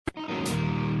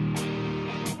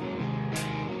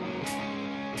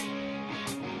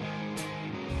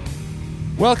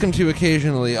Welcome to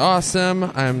Occasionally Awesome.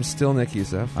 I'm still Nick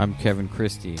Youssef. I'm Kevin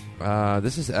Christie.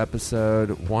 This is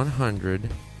episode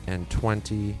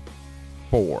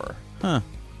 124. Huh.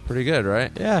 Pretty good,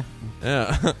 right? Yeah.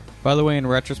 Yeah. By the way, in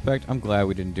retrospect, I'm glad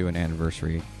we didn't do an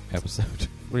anniversary episode.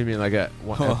 What do you mean, like a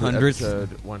 100? episode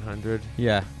 100?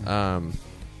 Yeah. How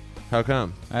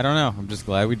come? I don't know. I'm just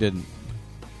glad we didn't.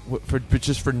 But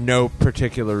just for no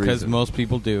particular reason. Because most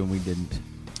people do, and we didn't.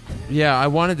 Yeah, I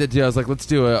wanted to do. I was like, let's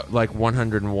do a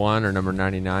 101 or number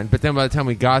 99. But then by the time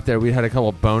we got there, we had a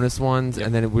couple bonus ones,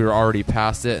 and then we were already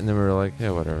past it, and then we were like,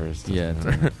 yeah, whatever. It doesn't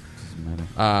matter.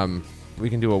 Doesn't matter. We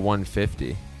can do a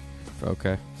 150.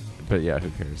 Okay. But yeah, who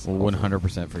cares? We'll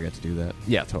 100% forget to do that.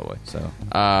 Yeah, totally. So.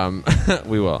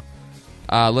 We will.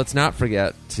 Let's not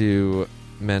forget to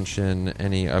mention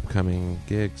any upcoming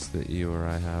gigs that you or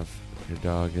I have. Your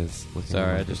dog is looking.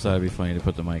 Sorry, I just thought it'd be funny to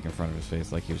put the mic in front of his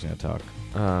face like he was going to talk.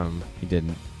 He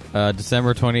didn't.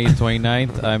 December 28th,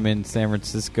 29th, I'm in San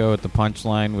Francisco at the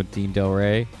Punchline with Dean Del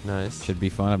Rey. Nice. Should be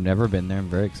fun. I've never been there. I'm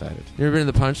very excited. You ever been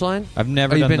to the Punchline? I've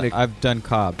never done I've done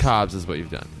Cobb's. Cobb's is what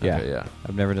you've done. Yeah. Okay, yeah.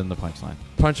 I've never done the Punchline.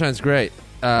 Punchline's great.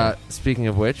 Speaking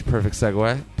of which, perfect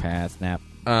segue. Pass, snap.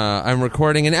 I'm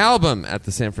recording an album at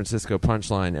the San Francisco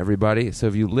Punchline, everybody. So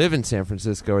if you live in San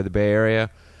Francisco or the Bay Area,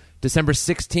 December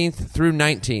 16th through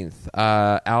 19th.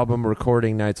 Album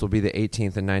recording nights will be the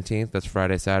 18th and 19th. That's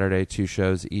Friday, Saturday, 2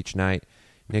 shows each night.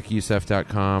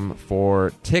 NickYoussef.com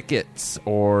for tickets,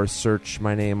 or search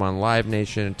my name on Live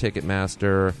Nation,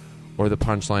 Ticketmaster, or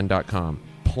thepunchline.com.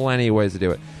 Plenty of ways to do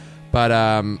it. But,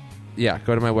 yeah,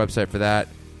 go to my website for that.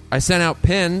 I sent out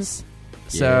pins.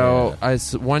 So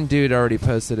one dude already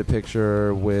posted a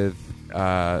picture with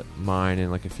mine and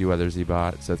like a few others he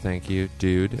bought. So thank you,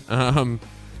 dude.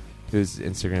 Whose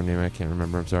Instagram name I can't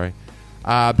remember, I'm sorry.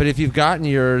 But if you've gotten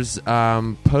yours,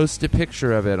 post a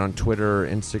picture of it on Twitter or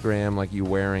Instagram, like you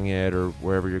wearing it or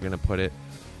wherever you're going to put it,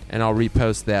 and I'll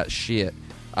repost that shit.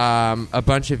 A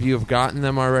bunch of you have gotten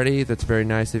them already. That's very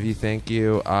nice of you. Thank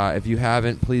you. If you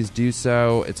haven't, please do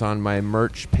so. It's on my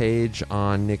merch page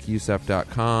on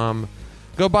NickYoussef.com.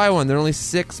 Go buy one. They're only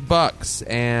 $6,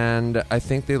 and I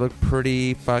think they look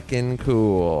pretty fucking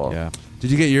cool. Yeah. Did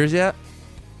you get yours yet?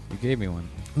 You gave me one.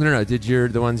 No. Did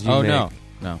the ones you make?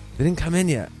 No. They didn't come in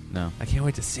yet. No. I can't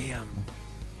wait to see them.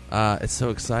 It's so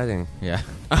exciting. Yeah.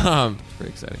 It's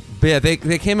pretty exciting. But yeah, they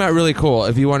came out really cool.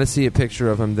 If you want to see a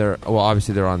picture of them,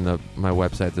 obviously they're on my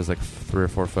website. There's like 3 or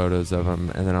 4 photos of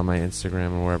them, and then on my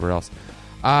Instagram and wherever else.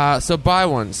 So buy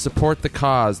one. Support the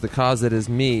cause that is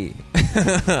me.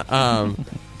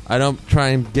 I don't try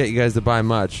and get you guys to buy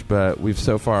much, but we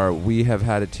have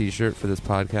had a T-shirt for this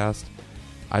podcast.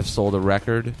 I've sold a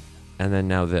record, and then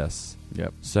now this.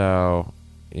 Yep. So,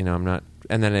 I'm not...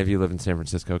 And then if you live in San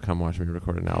Francisco, come watch me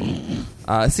record an album.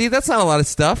 See, that's not a lot of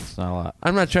stuff. It's not a lot.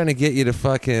 I'm not trying to get you to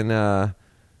fucking,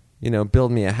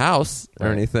 build me a house or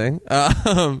anything.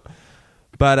 But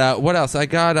what else? I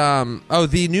got,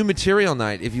 the new Material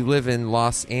Night. If you live in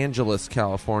Los Angeles,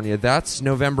 California, that's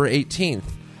November 18th.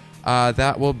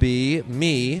 That will be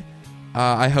me.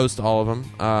 I host all of them,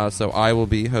 so I will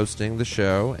be hosting the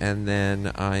show, and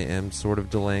then I am sort of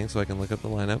delaying so I can look up the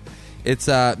lineup. It's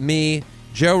me,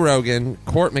 Joe Rogan,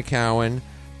 Court McCowan,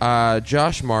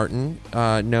 Josh Martin,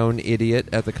 known idiot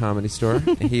at the Comedy Store.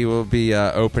 He will be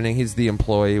opening. He's the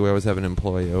employee. We always have an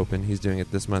employee open. He's doing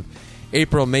it this month.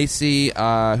 April Macy,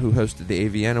 who hosted the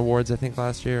AVN Awards, I think,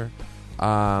 last year.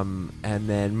 And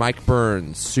then Mike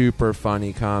Burns, super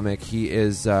funny comic. He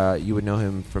is, you would know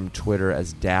him from Twitter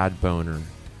as Dad Boner.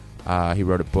 He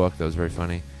wrote a book that was very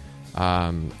funny.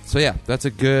 So yeah, that's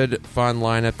a good, fun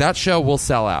lineup. That show will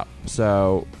sell out.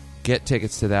 So get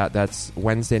tickets to that. That's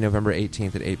Wednesday, November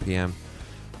 18th at 8 p.m.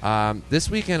 This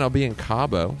weekend I'll be in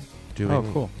Cabo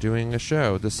doing a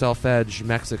show. The Self Edge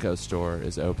Mexico store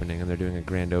is opening, and they're doing a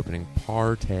grand opening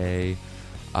party.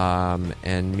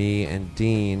 And me and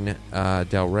Dean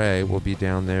Del Rey will be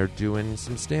down there doing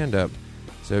some stand-up.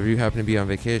 So if you happen to be on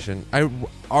vacation, I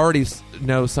already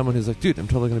know someone who's like, dude, I'm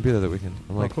totally going to be there that weekend.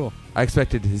 I'm like, cool. I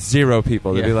expected 0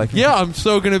 people to be like, yeah, I'm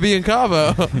so going to be in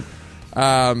Cabo.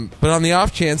 But on the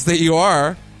off chance that you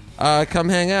are, come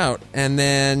hang out. And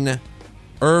then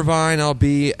Irvine, I'll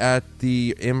be at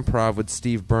the Improv with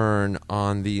Steve Byrne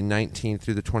on the 19th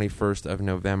through the 21st of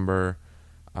November.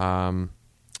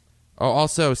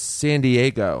 Also San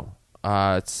Diego,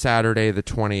 it's Saturday the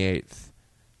 28th.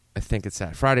 I think it's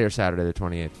Friday or Saturday the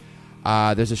 28th.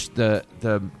 There's the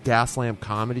Gaslamp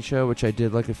Comedy Show, which I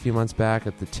did like a few months back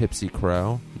at the Tipsy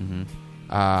Crow.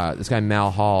 Mm-hmm. This guy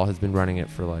Mal Hall has been running it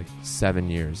for like 7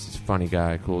 years. He's a funny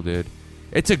guy, cool dude.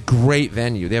 It's a great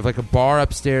venue. They have like a bar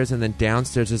upstairs, and then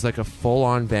downstairs is like a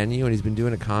full-on venue, and he's been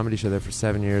doing a comedy show there for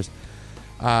 7 years.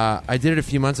 I did it a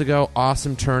few months ago.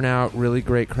 Awesome turnout, really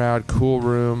great crowd, cool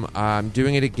room. I'm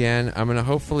doing it again. I'm going to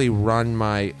hopefully run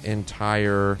my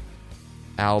entire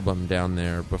album down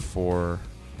there before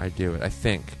I do it, I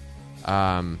think.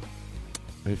 Let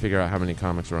me figure out how many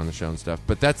comics are on the show and stuff.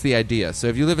 But that's the idea. So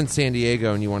if you live in San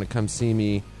Diego and you want to come see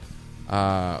me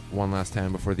one last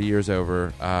time before the year's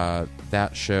over,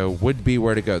 that show would be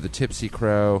where to go. The Tipsy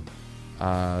Crow,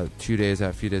 a few days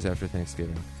after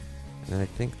Thanksgiving. And I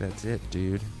think that's it,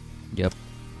 dude. Yep.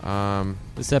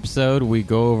 This episode, we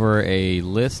go over a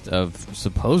list of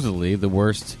supposedly the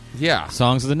worst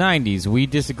songs of the 90s. We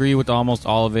disagree with almost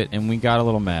all of it, and we got a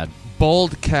little mad.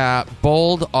 Bold,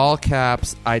 all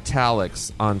caps,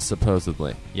 italics on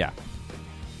supposedly. Yeah.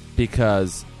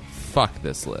 Because fuck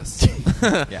this list.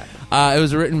 Yeah. It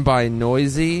was written by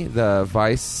Noisy, the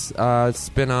Vice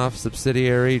spin-off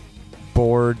subsidiary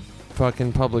board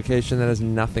fucking publication that has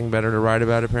nothing better to write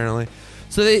about, apparently.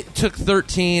 So they took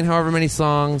 13, however many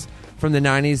songs from the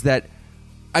 90s that,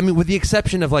 I mean, with the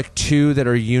exception of like 2 that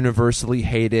are universally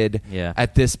hated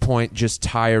at this point, just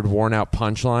tired, worn-out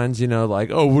punchlines, you know,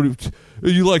 like, oh, what,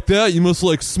 you like that? You must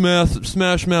like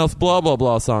Smash Mouth, blah, blah,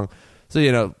 blah song. So,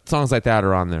 you know, songs like that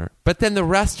are on there. But then the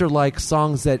rest are like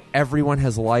songs that everyone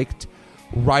has liked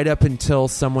right up until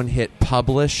someone hit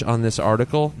publish on this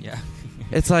article. Yeah.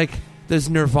 It's like there's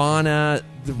Nirvana,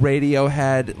 the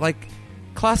Radiohead, like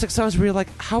classic songs where you're like,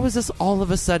 how is this all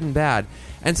of a sudden bad?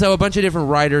 And so a bunch of different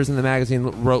writers in the magazine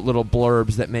wrote little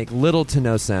blurbs that make little to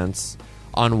no sense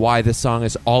on why this song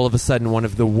is all of a sudden one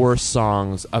of the worst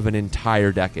songs of an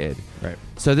entire decade. Right.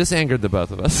 So this angered the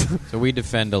both of us. So we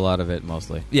defend a lot of it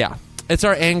mostly. Yeah. It's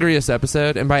our angriest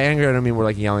episode, and by angry I don't mean we're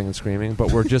like yelling and screaming,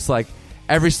 but we're just like,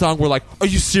 every song we're like, are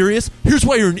you serious? Here's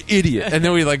why you're an idiot. And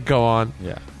then we like go on.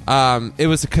 Yeah. It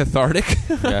was cathartic,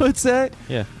 I would say.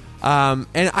 Yeah.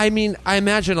 And I mean, I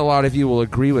imagine a lot of you will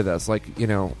agree with us. Like, you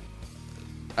know,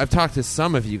 I've talked to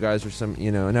some of you guys, or some,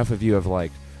 you know, enough of you have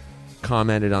like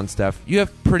commented on stuff. You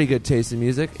have pretty good taste in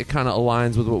music. It kind of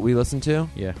aligns with what we listen to.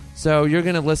 Yeah. So you're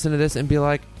going to listen to this and be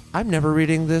like, I'm never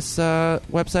reading this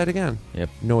website again. Yep.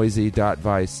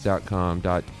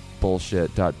 Noisy.vice.com,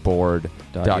 .bullshit.board,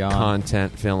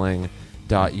 .content-filling,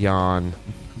 .yawn,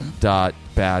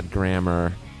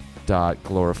 .badgrammar,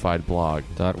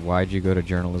 .glorifiedblog, .why'd you go to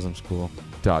journalism school?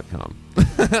 .com.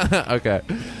 Okay.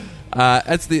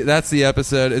 That's the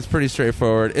episode. It's pretty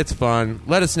straightforward. It's fun.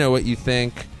 Let us know what you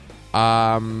think.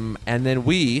 And then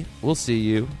we will see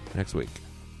you next week.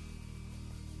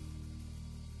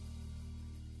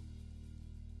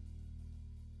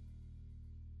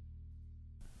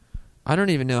 I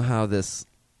don't even know how this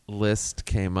list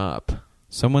came up.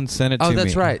 Someone sent it to me. Oh,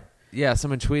 that's right. Yeah,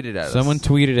 someone tweeted at us. Someone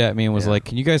tweeted at me and was like,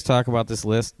 can you guys talk about this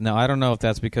list? Now, I don't know if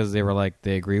that's because they were like,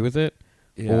 they agree with it,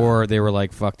 or they were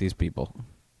like, fuck these people.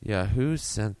 Yeah, who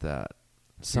sent that?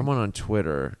 Someone on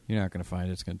Twitter. You're not going to find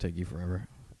it. It's going to take you forever.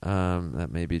 That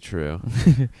may be true.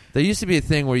 There used to be a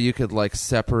thing where you could like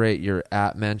separate your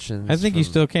at mentions. I think you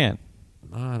still can.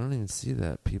 Oh, I don't even see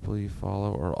that. People you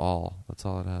follow or all. That's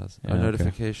all it has. Yeah,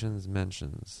 notifications,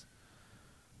 mentions.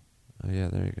 Oh, yeah,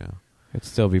 there you go. It'd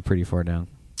still be pretty far down.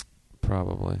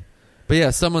 Probably. But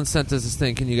yeah, someone sent us this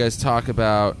thing. Can you guys talk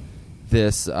about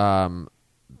this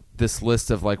this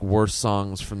list of like worst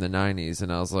songs from the 90s?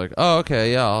 And I was like, oh,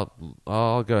 okay, yeah,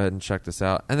 I'll go ahead and check this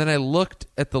out. And then I looked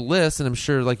at the list, and I'm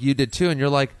sure like you did too, and you're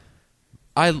like,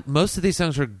 most of these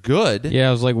songs are good. Yeah,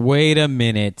 I was like, wait a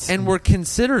minute. And were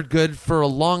considered good for a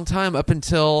long time up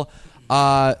until,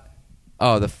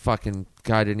 the fucking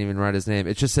guy didn't even write his name.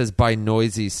 It just says by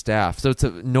Noisy staff. So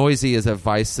Noisy is a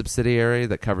Vice subsidiary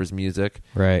that covers music.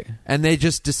 Right. And they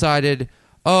just decided,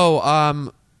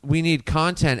 we need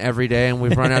content every day and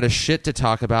we've run out of shit to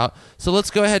talk about. So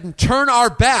let's go ahead and turn our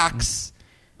backs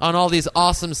on all these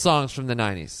awesome songs from the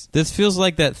 90s. This feels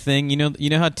like that thing, you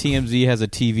know how TMZ has a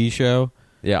TV show?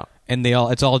 Yeah. And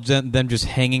it's all them just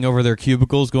hanging over their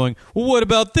cubicles going, well, what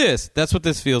about this? That's what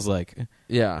this feels like.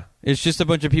 Yeah. It's just a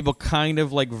bunch of people kind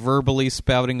of like verbally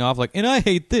spouting off like, and I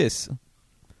hate this.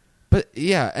 But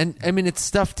yeah, and I mean, it's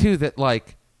stuff too that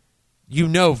like,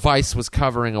 Vice was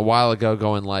covering a while ago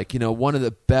going like, one of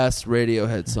the best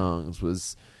Radiohead songs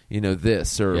was,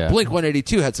 this, or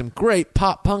Blink-182 had some great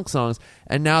pop punk songs,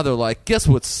 and now they're like, guess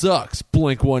what sucks?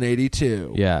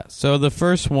 Blink-182. Yeah. So the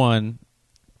first one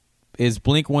is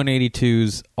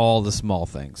Blink-182's All the Small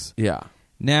Things. Yeah.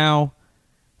 Now,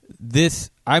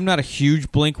 I'm not a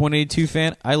huge Blink-182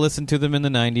 fan. I listened to them in the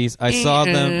 90s. I saw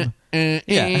them.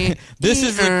 Yeah. This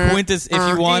is the quintess.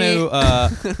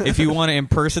 If you want to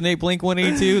impersonate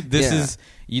Blink-182,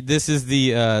 this is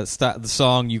the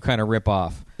song you kind of rip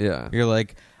off. Yeah. You're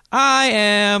like, I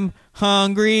am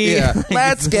hungry. Yeah.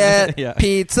 Let's get Yeah.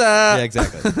 pizza. Yeah,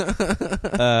 exactly.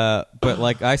 But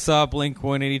like, I saw Blink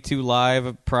 182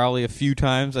 live probably a few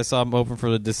times. I saw them open for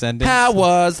the Descendants. How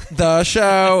was the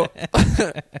show?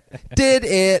 Did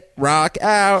it rock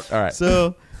out? All right.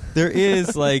 So there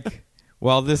is like,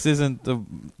 while this isn't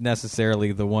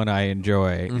necessarily the one I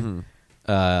enjoy,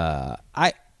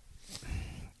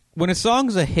 when a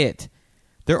song's a hit,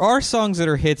 there are songs that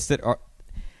are hits that are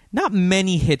not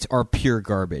many hits are pure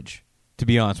garbage. To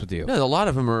be honest with you, No, a lot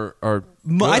of them are I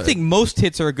good. think most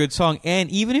hits are a good song, and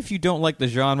even if you don't like the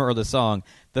genre or the song,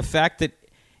 the fact that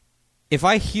if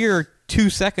I hear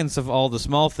 2 seconds of all the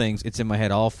small things, it's in my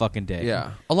head all fucking day.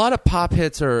 Yeah. A lot of pop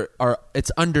hits are it's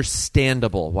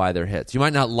understandable why they're hits. You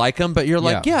might not like them, but you're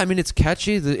like, yeah, I mean, it's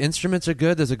catchy. The instruments are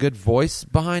good. There's a good voice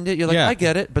behind it. You're like, Yeah. I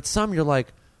get it. But some you're like,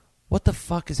 what the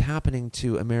fuck is happening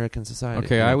to American society?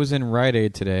 Okay, I was in Rite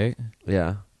Aid today,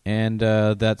 Yeah. and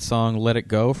that song "Let It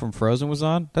Go" from Frozen was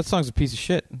on. That song's a piece of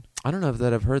shit. I don't know if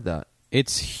that I've heard that.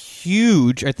 It's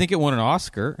huge. I think it won an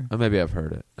Oscar. Or maybe I've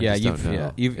heard it. I Yeah, just don't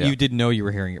know. you didn't know you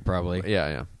were hearing it probably.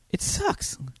 Yeah. It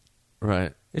sucks.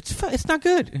 Right. It's not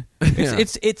good.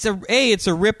 It's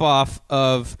a rip off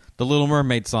of the Little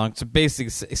Mermaid song. It's a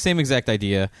basic same exact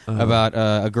idea about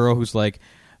a girl who's like,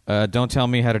 don't tell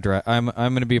me how to dress. I'm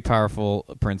going to be a powerful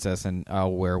princess and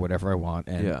I'll wear whatever I want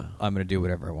and I'm going to do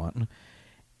whatever I want.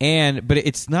 But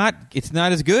it's not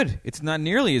as good. It's not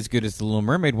nearly as good as the Little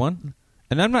Mermaid one.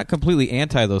 And I'm not completely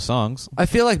anti those songs. I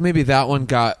feel like maybe that one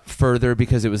got further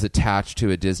because it was attached to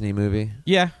a Disney movie.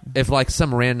 Yeah. If like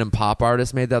some random pop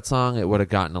artist made that song, it would have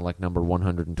gotten to like number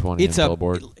 120 in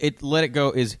Billboard. Let It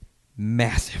Go is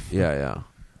massive. Yeah.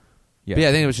 But yeah,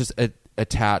 I think it was just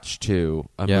attached to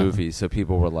a movie, so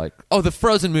people were like, "Oh, the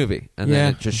Frozen movie," and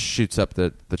then it just shoots up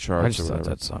the charts. I just or thought whatever.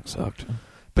 that song sucked.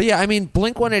 But yeah, I mean,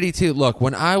 Blink 182. Look,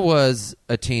 when I was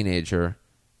a teenager,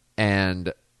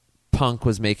 and punk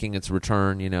was making its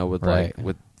return, you know, with Right.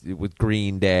 like with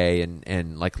Green Day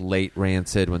and like late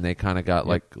Rancid when they kind of got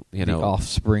like, you know, The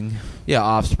Offspring. Yeah,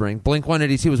 Offspring. Blink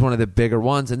 182 was one of the bigger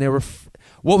ones, and they were.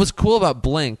 What was cool about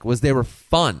Blink was they were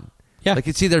fun. Yeah. Like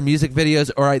you'd see their music videos,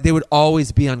 or they would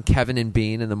always be on Kevin and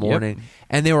Bean in the morning,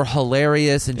 and they were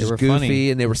hilarious and They just were goofy,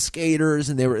 funny. and they were skaters,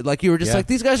 and they were like, you were just Yeah. like,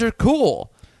 these guys are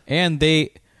cool. And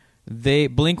they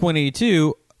Blink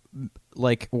 182,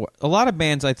 like a lot of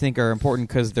bands I think are important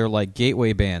because they're like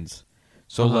gateway bands.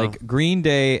 So like Green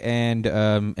Day and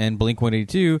Blink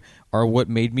 182 are what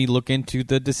made me look into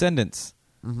the Descendants,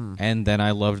 and then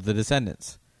I loved the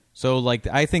Descendants. So like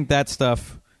I think that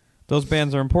stuff, those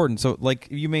bands are important. So like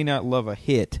you may not love a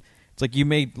hit. It's like you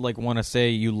may like want to say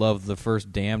you love the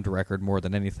first Damned record more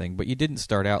than anything, but you didn't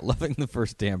start out loving the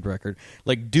first Damned record.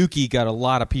 Like Dookie got a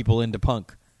lot of people into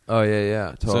punk. Oh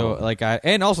yeah, totally. So like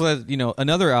and also that, you know,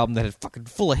 another album that is fucking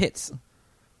full of hits,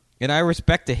 and I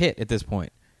respect a hit at this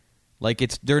point. Like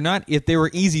they're not, if they were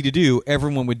easy to do,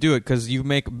 everyone would do it because you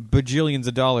make bajillions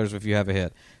of dollars if you have a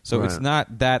hit. So it's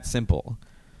not that simple.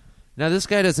 Now this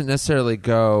guy doesn't necessarily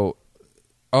go.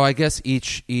 Oh, I guess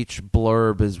each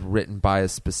blurb is written by a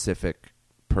specific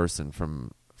person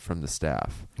from the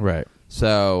staff. Right.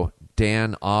 So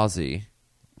Dan Ozzie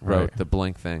wrote the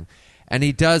Blink thing, and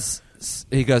he goes,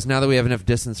 now that we have enough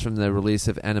distance from the release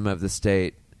of Enema of the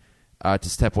State to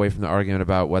step away from the argument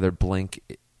about whether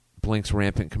Blink's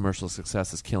rampant commercial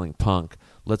success is killing punk,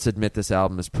 let's admit this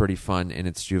album is pretty fun in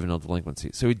its juvenile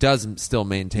delinquency. So he does still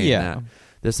maintain that.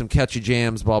 There's some catchy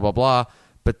jams, blah, blah, blah,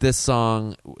 but this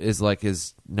song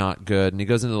is not good. And he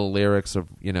goes into the lyrics of,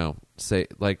 you know, say,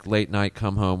 like, late night,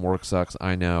 come home, work sucks,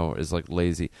 I know, is, like,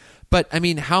 lazy. But, I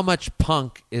mean, how much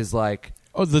punk is, like...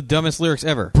 Oh, the dumbest lyrics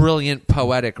ever. Brilliant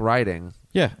poetic writing.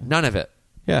 Yeah. None of it.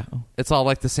 Yeah. It's all,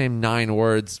 like, the same 9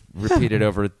 words repeated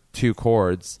over 2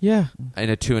 chords. Yeah. In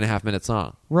a 2.5-minute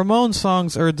song. Ramones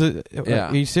songs are the... Yeah.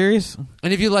 Are you serious?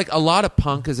 And if you like, a lot of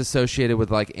punk is associated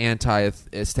with like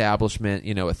anti-establishment,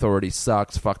 you know, authority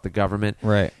sucks, fuck the government.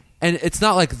 Right. And it's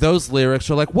not like those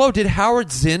lyrics are like, whoa, did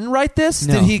Howard Zinn write this?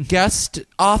 No. Did he guest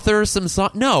author some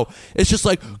song? No. It's just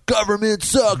like, government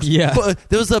sucks. Yeah.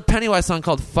 There was a Pennywise song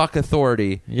called Fuck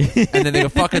Authority. And then they go,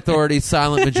 fuck authority,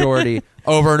 silent majority,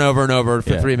 over and over and over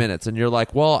for 3 minutes. And you're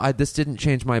like, well, this didn't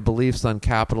change my beliefs on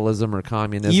capitalism or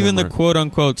communism. Even the or,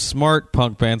 quote-unquote smart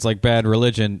punk bands like Bad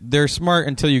Religion, they're smart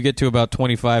until you get to about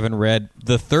 25 and read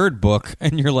the third book,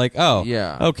 and you're like, oh,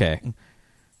 yeah, okay.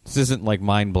 This isn't like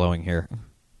mind-blowing here.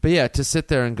 But yeah, to sit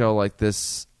there and go like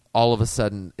this all of a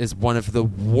sudden is one of the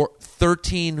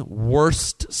 13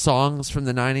 worst songs from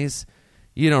the 90s.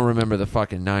 You don't remember the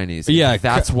fucking 90s. Yeah,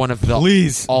 that's one of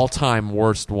the all-time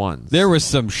worst ones. There was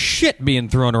some shit being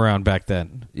thrown around back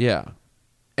then. Yeah.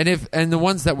 And the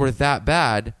ones that were that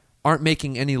bad aren't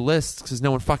making any lists because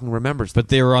no one fucking remembers them. But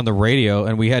they were on the radio,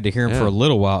 and we had to hear them for a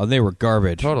little while, and they were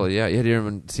garbage. Totally, yeah. You had to hear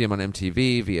them, see them on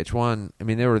MTV, VH1. I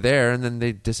mean, they were there, and then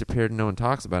they disappeared, and no one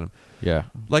talks about them. Yeah.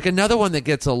 Like, another one that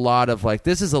gets a lot of, like,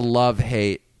 this is a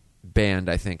love-hate band,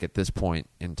 I think, at this point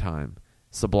in time.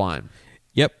 Sublime.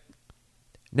 Yep.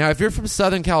 Now, if you're from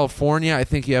Southern California, I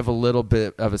think you have a little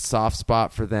bit of a soft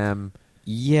spot for them.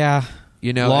 Yeah.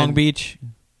 You know, Long Beach.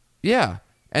 Yeah.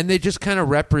 And they just kind of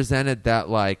represented that,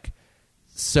 like,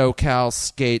 SoCal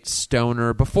skate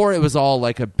stoner before it was all,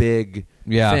 like, a big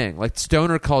thing. Like,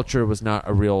 stoner culture was not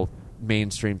a real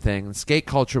mainstream thing. And skate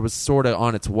culture was sort of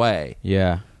on its way.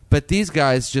 Yeah. But these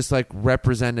guys just, like,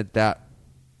 represented that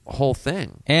whole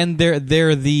thing. And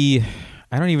they're the,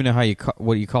 I don't even know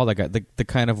what you call that guy. The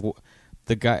kind of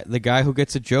the guy who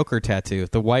gets a Joker tattoo,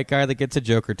 the white guy that gets a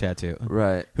Joker tattoo,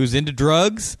 right? Who's into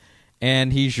drugs,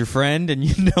 and he's your friend, and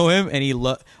you know him,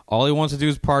 and all he wants to do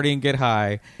is party and get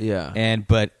high. Yeah.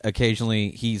 But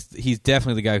occasionally he's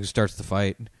definitely the guy who starts the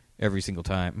fight every single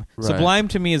time. Right. Sublime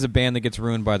to me is a band that gets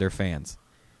ruined by their fans.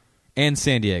 And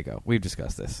San Diego. We've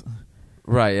discussed this.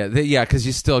 Right, yeah, because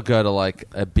you still go to, like,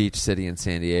 a beach city in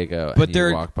San Diego and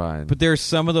you walk by. But there are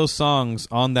some of those songs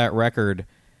on that record,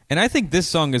 and I think this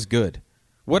song is good.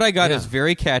 What I Got is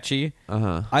very catchy.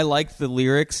 Uh-huh. I like the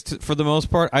lyrics for the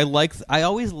most part. I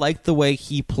always liked the way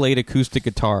he played acoustic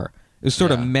guitar. It was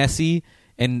sort of messy,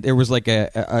 and there was like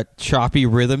a choppy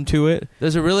rhythm to it.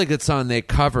 There's a really good song they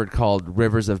covered called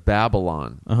Rivers of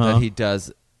Babylon that he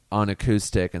does on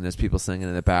acoustic, and there's people singing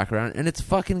in the background, and it's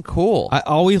fucking cool. I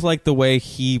always liked the way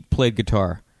he played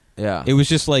guitar. Yeah. It was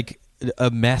just like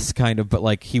a mess kind of, but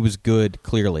like he was good,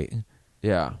 clearly.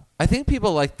 Yeah. I think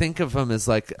people like think of him as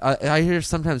like I hear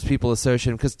sometimes people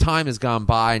associate him because time has gone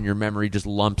by and your memory just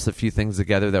lumps a few things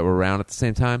together that were around at the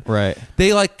same time. Right.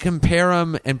 They like compare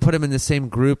him and put him in the same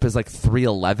group as like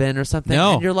 311 or something.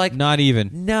 No, and you're like, not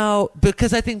even. No,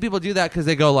 because I think people do that because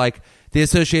they go like they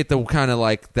associate the kind of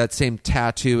like that same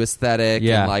tattoo aesthetic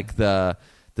and like the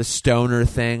stoner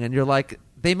thing, and you're like,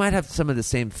 they might have some of the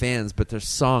same fans, but their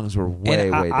songs were way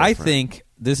different. I think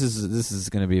this is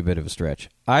going to be a bit of a stretch.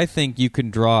 I think you can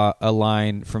draw a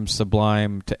line from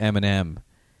Sublime to Eminem,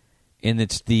 and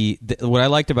it's the what I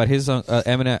liked about his song,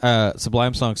 Eminem,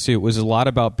 Sublime songs too, was a lot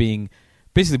about being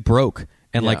basically broke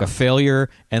and like a failure,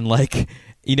 and like,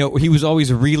 you know, he was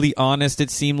always really honest, it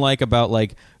seemed like, about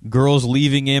like girls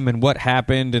leaving him and what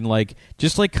happened, and like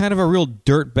just like kind of a real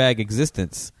dirtbag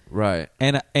existence. Right.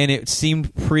 And it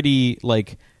seemed pretty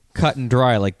like cut and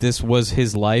dry, like this was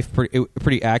his life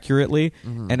pretty accurately.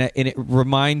 Mm-hmm. And it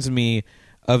reminds me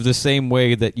of the same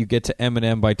way that you get to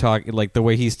Eminem by talking, like the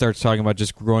way he starts talking about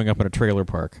just growing up in a trailer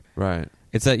park. Right.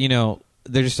 It's that, you know,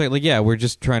 they're just like, yeah, we're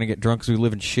just trying to get drunk because we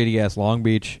live in shitty ass Long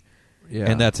Beach,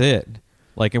 and that's it.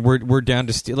 Like, and we're down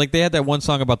to steal. Like, they had that one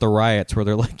song about the riots where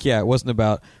they're like, yeah, it wasn't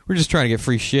about, we're just trying to get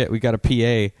free shit. We got a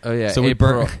PA. Oh, yeah. So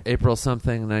April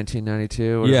something,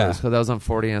 1992. Yeah. That was on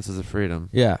 40 Ounces of Freedom.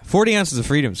 Yeah. 40 Ounces of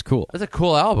Freedom is cool. That's a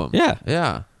cool album. Yeah.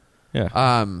 Yeah.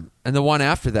 Yeah. And the one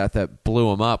after that blew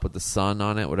him up with the sun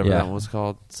on it, whatever that one was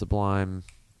called, Sublime.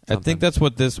 Something. I think that's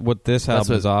what this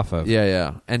album is off of. Yeah,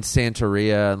 yeah. And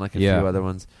Santeria and like a few other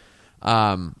ones.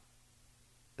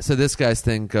 So this guy's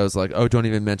thing goes like, oh, don't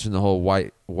even mention the whole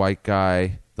white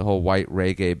guy, the whole white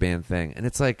reggae band thing. And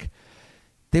it's like,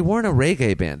 they weren't a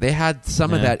reggae band. They had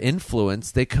some of that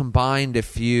influence. They combined a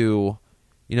few,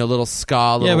 you know, little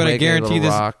ska, little but reggae, I guarantee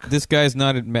rock. this guy's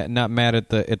not mad at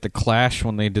the Clash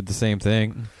when they did the same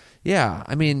thing. Yeah,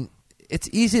 I mean, it's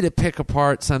easy to pick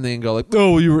apart something and go like,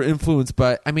 oh, you were influenced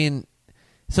by. I mean,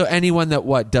 so anyone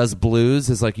that does blues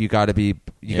is like, you got to be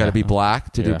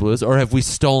black to do blues, or have we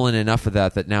stolen enough of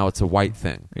that now it's a white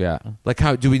thing? Yeah. Like,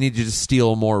 how do we need to just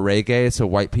steal more reggae so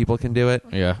white people can do it?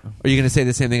 Yeah. Are you going to say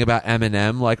the same thing about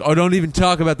Eminem? Like, oh, don't even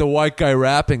talk about the white guy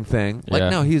rapping thing. Like,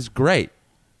 no, he's great.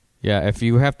 Yeah. If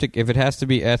it has to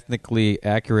be ethnically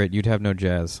accurate, you'd have no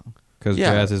jazz, because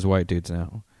jazz is white dudes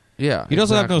now. Yeah. You'd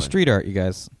also have no street art, you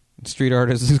guys. Street art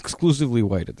is exclusively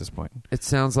white at this point. It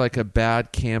sounds like a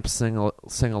bad camp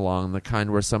sing-along, the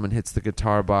kind where someone hits the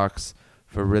guitar box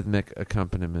for rhythmic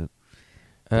accompaniment.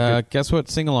 Guess what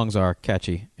sing-alongs are?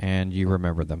 Catchy, and you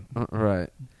remember them.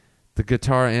 Right. The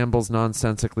guitar ambles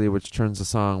nonsensically, which turns the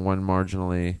song one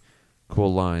marginally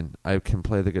cool line. I can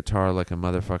play the guitar like a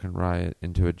motherfucking riot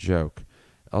into a joke.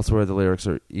 Elsewhere, the lyrics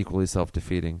are equally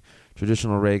self-defeating.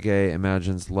 Traditional reggae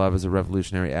imagines love as a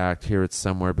revolutionary act. Here it's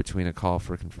somewhere between a call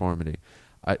for conformity.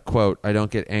 Quote, I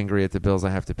don't get angry at the bills I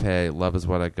have to pay. Love is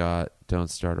what I got. Don't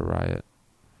start a riot.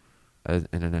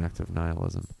 In an act of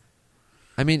nihilism.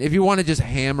 I mean, if you want to just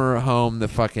hammer home the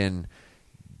fucking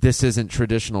this isn't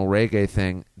traditional reggae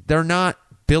thing, they're not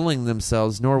billing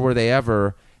themselves, nor were they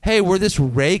ever, hey, we're this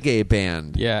reggae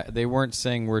band. Yeah, they weren't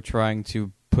saying we're trying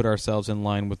to put ourselves in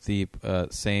line with the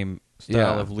same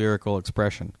style of lyrical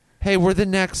expression. Hey, we're the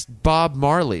next Bob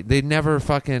Marley. They never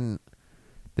fucking...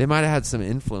 They might have had some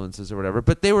influences or whatever,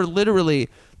 but they were literally...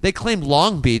 They claimed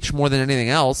Long Beach more than anything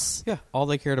else. Yeah, all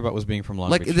they cared about was being from Long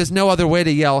Like, Beach. there's no other way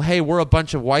to yell, hey, we're a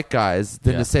bunch of white guys,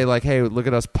 than Yeah. to say, like, hey, look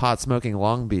at us pot-smoking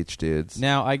Long Beach dudes.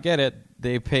 Now, I get it.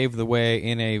 They paved the way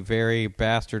in a very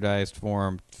bastardized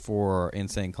form for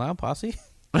Insane Clown Posse.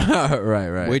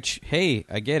 right. Which, hey,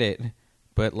 I get it.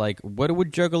 But, like, what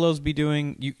would Juggalos be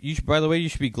doing? You should, by the way, you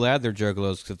should be glad they're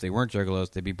Juggalos, because if they weren't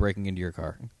Juggalos, they'd be breaking into your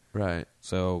car. Right.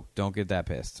 So don't get that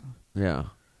pissed. Yeah.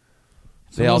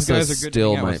 Some They of those also guys are good to still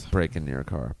hang out might with. break into your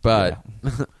car. But,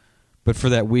 But for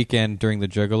that weekend during the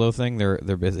Juggalo thing, they're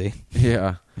busy.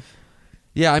 yeah.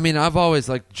 Yeah, I mean, I've always,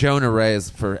 like, Jonah Ray has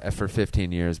for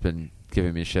 15 years been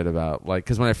giving me shit about, like,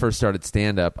 because when I first started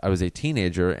stand-up, I was a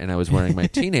teenager, and I was wearing my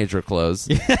teenager clothes.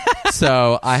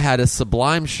 So I had a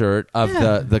Sublime shirt of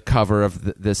the cover of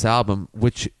this album,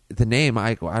 which the name,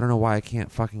 I don't know why I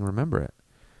can't fucking remember it.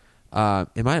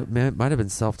 It might have been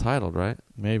self-titled, right?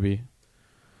 Maybe.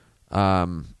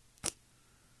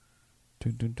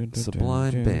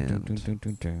 Sublime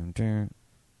Band.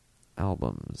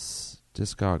 Albums.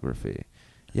 Discography.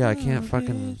 Yeah, I can't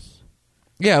fucking...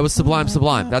 Yeah, it was Sublime.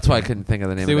 That's why I couldn't think of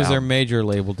the name It of was the their album. major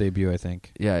label debut, I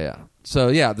think. Yeah. So,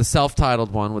 yeah, the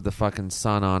self-titled one with the fucking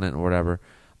sun on it or whatever.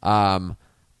 I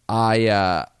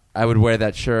would wear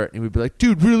that shirt, and we'd be like,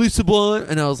 dude, really Sublime?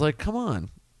 And I was like, come on.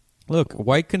 Look,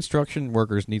 white construction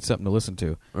workers need something to listen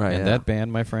to. Right, and yeah. that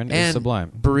band, my friend, is And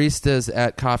Sublime. baristas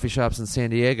at coffee shops in San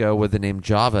Diego with the name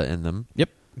Java in them Yep.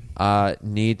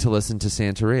 need to listen to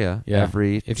Santeria Yeah.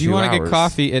 every If 2 you want to hours. get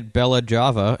coffee at Bella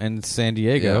Java in San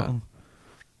Diego,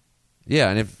 Yeah,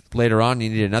 and if later on you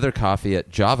need another coffee at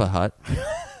Java Hut,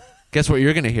 guess what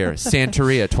you're going to hear?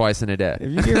 Santeria twice in a day.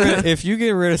 if you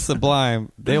get rid of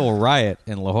Sublime, they will riot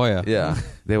in La Jolla. Yeah,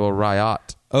 they will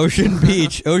riot. Ocean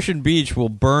Beach will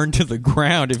burn to the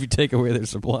ground if you take away their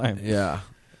Sublime. Yeah,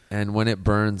 and when it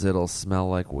burns, it'll smell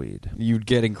like weed. You'd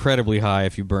get incredibly high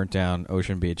if you burnt down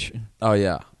Ocean Beach. Oh,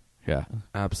 yeah, Yeah.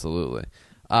 absolutely.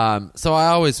 So I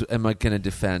always am going to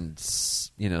defend,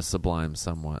 Sublime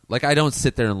somewhat. Like, I don't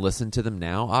sit there and listen to them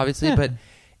now, obviously, Yeah. but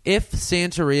if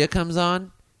Santeria comes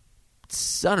on,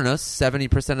 I don't know,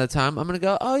 70% of the time, I'm going to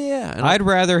go, oh, yeah. And I'd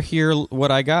rather hear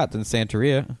What I Got than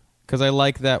Santeria, because I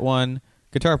like that one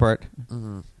guitar part.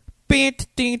 Mhm.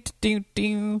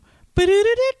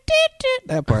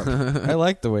 That part. I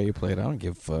like the way you played it. I don't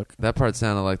give a fuck. That part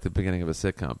sounded like the beginning of a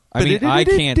sitcom. I mean, I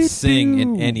can't sing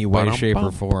in any way, shape,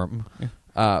 or form.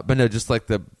 But no, just like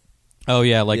the... Oh,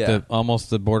 yeah, like Yeah. almost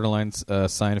the borderline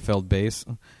Seinfeld bass.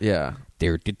 Yeah.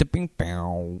 Yep.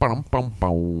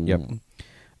 Yep.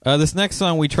 This next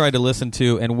song we tried to listen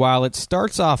to, and while it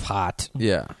starts off hot,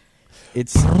 Yeah. it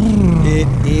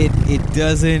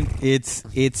doesn't.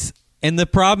 And the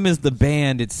problem is the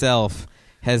band itself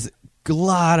has a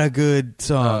lot of good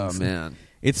songs. Oh, man.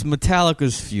 It's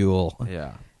Metallica's fuel.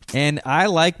 Yeah. And I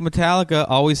like Metallica,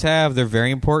 always have. They're very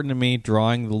important to me.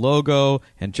 Drawing the logo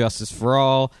and Justice for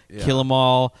All, Yeah. Kill 'Em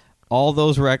all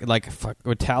those records. Like, fuck,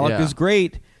 Metallica's Yeah.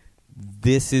 great.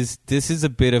 This is a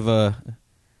bit of a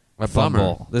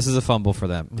fumble. Bummer. This is a fumble for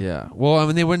them. Yeah. Well,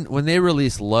 I mean, when they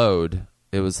released Load,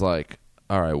 it was like,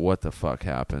 all right, what the fuck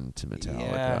happened to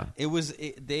Metallica? Yeah, it was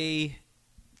they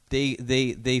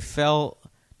fell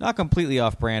not completely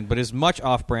off brand, but as much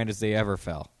off brand as they ever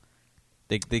fell.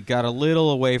 They got a little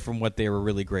away from what they were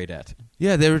really great at.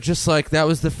 Yeah, they were just like, that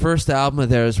was the first album of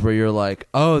theirs where you're like,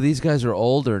 oh, these guys are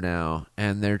older now,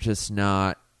 and they're just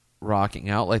not rocking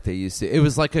out like they used to. It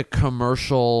was like a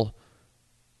commercial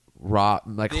rock,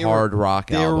 like hard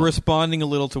rock They album. were responding a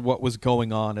little to what was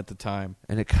going on at the time.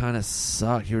 And it kind of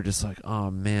sucked. You were just like,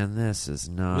 oh, man, this is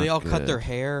not They all good. cut their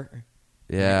hair.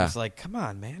 Yeah. It was like, come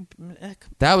on, man.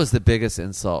 That was the biggest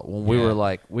insult when we Yeah. were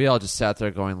like, we all just sat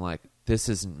there going like, this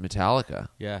isn't Metallica.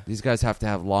 Yeah. These guys have to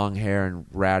have long hair and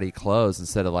ratty clothes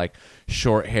instead of like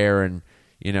short hair and,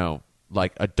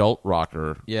 like adult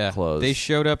rocker clothes. They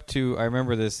showed up to, I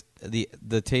remember this,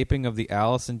 the taping of the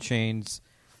Alice in Chains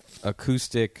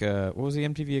acoustic, what was the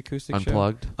MTV acoustic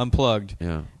Unplugged? show? Unplugged.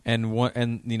 Yeah. And one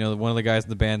of the guys in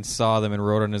the band saw them and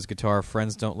wrote on his guitar,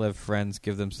 "Friends don't live friends,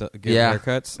 give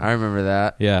haircuts." I remember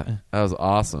that. Yeah. That was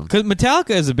awesome. Because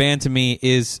Metallica as a band to me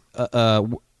is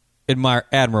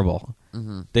admirable.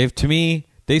 Mm-hmm.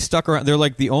 They stuck around. They're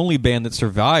like the only band that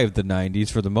survived the '90s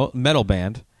for the metal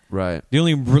band. Right. The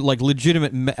only like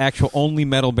legitimate actual only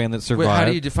metal band that survived. Wait, how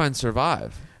do you define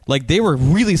survive? Like they were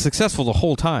really successful the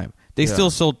whole time. They Yeah. still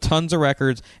sold tons of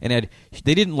records and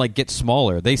they didn't like get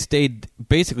smaller. They stayed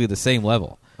basically the same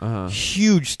level.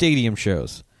 Huge stadium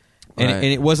shows. And, Right. and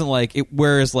it wasn't like it,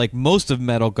 whereas like most of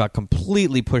metal got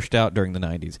completely pushed out during the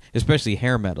 90s, especially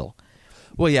hair metal.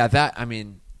 Well, yeah,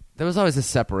 there was always a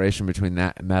separation between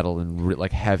that metal and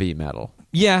like heavy metal.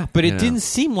 Yeah, but it Yeah. didn't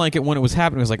seem like it when it was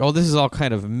happening. It was like, oh, this is all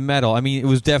kind of metal. I mean, it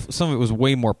was some of it was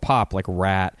way more pop, like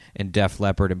Rat and Def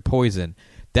Leppard and Poison.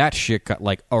 That shit got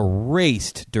like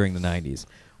erased during the 90s.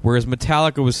 Whereas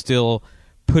Metallica was still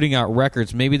putting out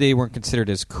records. Maybe they weren't considered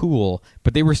as cool,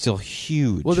 but they were still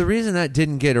huge. Well, the reason that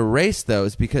didn't get erased though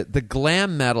is because the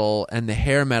glam metal and the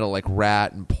hair metal, like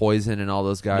Rat and Poison and all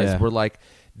those guys, Yeah. were like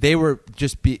they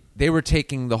were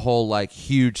taking the whole like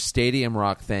huge stadium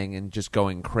rock thing and just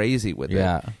going crazy with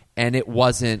Yeah. it. And it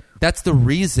wasn't. That's the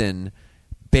reason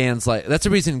that's the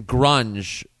reason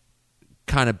grunge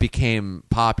kind of became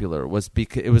popular, was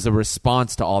because it was a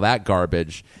response to all that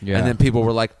garbage. Yeah. And then people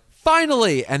were like,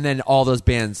 finally, and then all those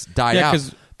bands died Yeah, out.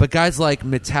 'cause- But guys like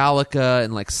Metallica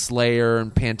and like Slayer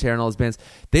and Pantera and all those bands,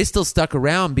 they still stuck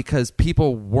around because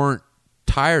people weren't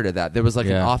tired of that. There was like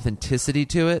an Yeah. authenticity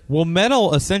to it. well,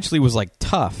 metal essentially was like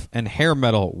tough, and hair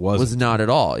metal Was not at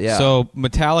all. Yeah. So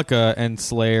Metallica and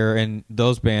Slayer and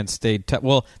those bands stayed tough.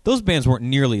 Well, those bands weren't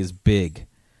nearly as big.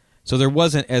 So there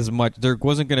wasn't as much. There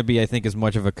wasn't going to be, I think, as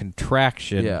much of a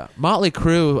contraction. yeah. Motley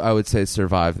Crue, I would say,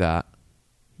 survived that.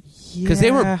 Because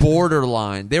they were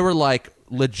borderline. They were like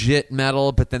legit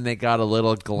metal, but then they got a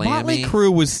little glammy. Motley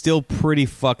Crue was still pretty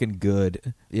fucking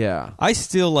good. Yeah. I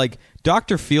still like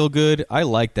Dr. Feelgood. I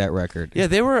like that record. Yeah,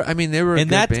 they were. I mean, they were. and a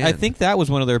good that band. I think that was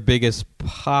one of their biggest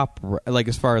pop, like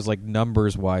as far as like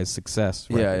numbers wise success.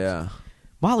 Yeah, records. yeah,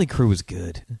 Motley Crue was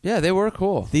good. yeah. They were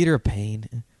cool. Theater of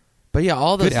Pain, But yeah,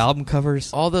 all those good album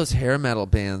covers. all those hair metal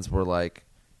bands were like,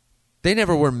 they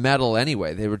never were metal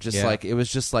anyway. They were just Yeah. like, it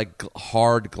was just like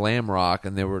hard glam rock,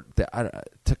 and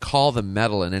to call them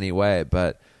metal in any way,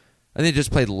 but. And they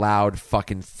just played loud,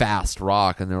 fucking fast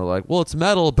rock, and they were like, "Well, it's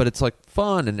metal, but it's like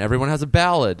fun, and everyone has a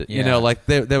ballad." You Yeah. know, like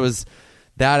there was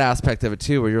that aspect of it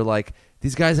too, where you're like,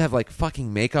 these guys have like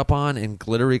fucking makeup on and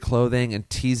glittery clothing and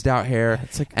teased out hair,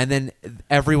 It's like- and then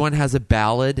everyone has a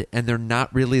ballad, and they're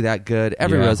not really that good.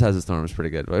 Every Yeah. Rose Has a Storm is pretty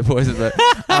good, by Poison, but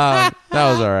that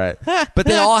was all right. But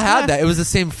they all had that. It was the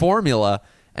same formula.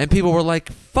 And people were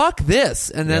like, fuck this.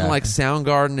 And then Yeah. like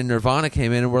Soundgarden and Nirvana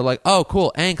came in and were like, oh,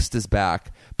 cool, Angst is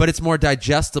back. But it's more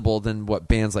digestible than what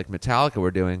bands like Metallica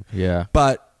were doing. Yeah.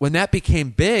 But when that became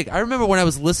big, I remember when I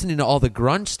was listening to all the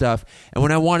grunge stuff, and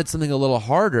when I wanted something a little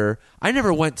harder, I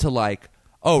never went to like,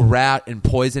 oh, Rat and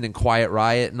Poison and Quiet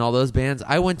Riot and all those bands.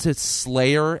 I went to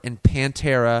Slayer and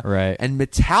Pantera Right. and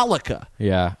Metallica.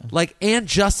 Yeah. Like, and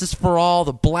Justice for All,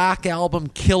 the Black Album,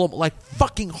 Kill 'Em, like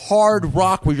fucking hard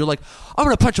rock where you're like, I'm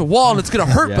going to punch a wall and it's going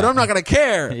to hurt, Yeah. but I'm not going to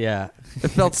care. Yeah. It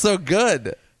felt so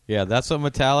good. Yeah, that's what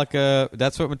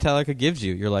Metallica gives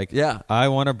you. You're like, Yeah. I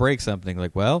want to break something.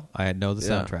 Like, well, I know the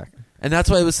Yeah. soundtrack. And that's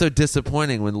why it was so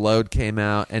disappointing when Load came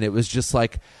out, and it was just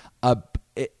like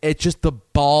it just the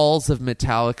balls of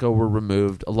Metallica were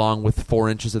removed along with 4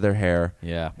 inches of their hair.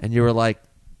 Yeah. And you were like,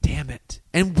 damn it.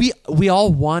 And we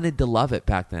all wanted to love it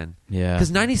back then. Yeah.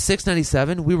 Because 96,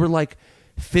 97, we were like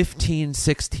 15,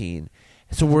 16.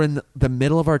 So we're in the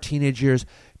middle of our teenage years.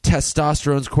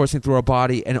 Testosterone's coursing through our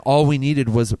body, and all we needed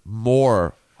was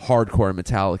more hardcore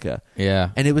Metallica. Yeah.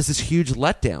 And it was this huge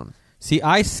letdown. See,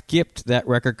 I skipped that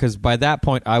record because by that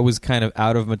point I was kind of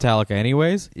out of Metallica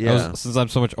anyways. Yeah. Since I'm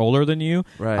so much older than you.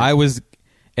 Right. I was,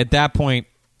 at that point,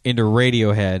 into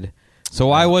Radiohead.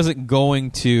 So I wasn't looking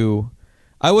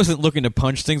to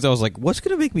punch things. I was like, what's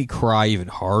going to make me cry even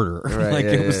harder? Right, like,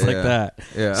 yeah, it was yeah, like yeah. that.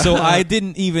 Yeah. So I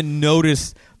didn't even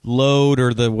notice Load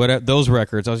or those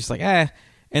records. I was just like, eh.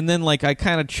 And then like I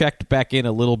kind of checked back in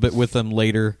a little bit with them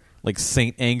later, like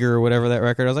Saint Anger or whatever that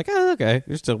record. I was like, oh, okay,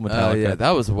 you're still Metallica. Oh, yeah, that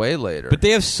was way later. But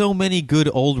they have so many good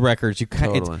old records. You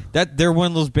kind Totally. that they're one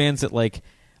of those bands that like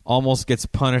almost gets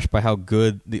punished by how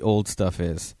good the old stuff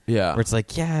is. Yeah. Where it's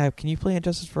like, yeah, can you play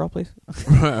Injustice for All, please?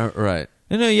 Right.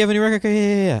 No, you have any record?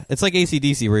 Yeah. It's like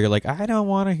AC/DC where you're like, I don't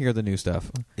want to hear the new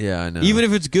stuff. Yeah, I know. Even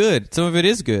if it's good. Some of it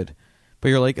is good. But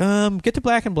you're like, get to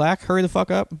Black and Black. Hurry the fuck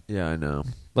up. Yeah, I know.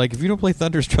 Like, if you don't play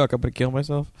Thunderstruck, I'm going to kill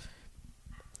myself.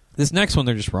 This next one,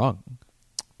 they're just wrong.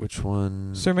 Which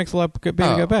one? Sir Mix-a-Lot, Baby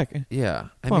Oh, Got Back. Yeah.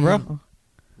 Come on, bro.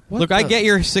 Look, I the- get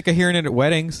you're sick of hearing it at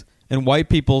weddings, and white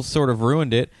people sort of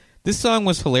ruined it. This song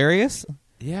was hilarious,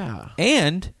 Yeah.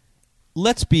 and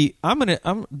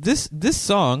this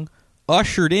song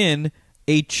ushered in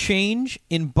a change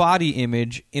in body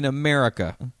image in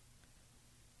America.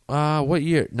 What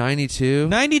year? 92?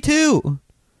 92.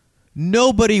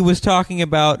 Nobody was talking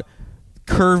about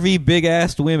curvy,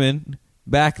 big-assed women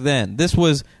back then. This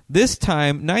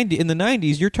time, in the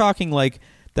 90s, you're talking like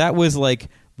that was like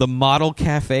the model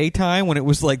cafe time when it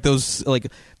was like those, like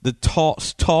the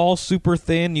tall, super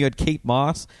thin. You had Kate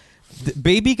Moss.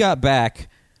 Baby Got Back,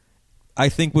 I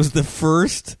think, was the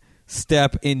first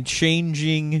step in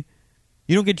changing.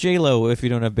 You don't get J-Lo if you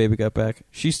don't have Baby Got Back.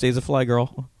 She stays a fly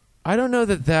girl. I don't know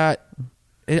that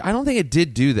I don't think it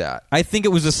did do that. I think it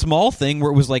was a small thing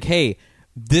where it was like, hey,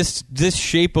 this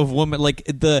shape of woman, like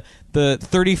the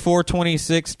 34,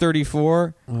 26,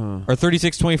 34, or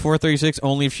 36, 24, 36,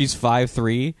 only if she's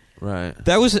 5'3". Right.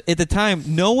 That was, at the time,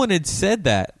 no one had said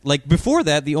that. Like, before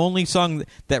that, the only song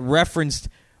that referenced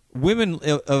women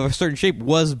of a certain shape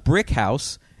was Brick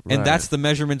House, and Right. that's the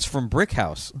measurements from Brick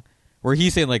House, where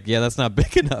he's saying, like, yeah, that's not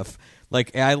big enough.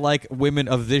 Like, I like women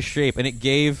of this shape, and it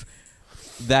gave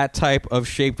that type of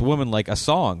shaped woman, like, a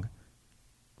song.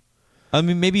 I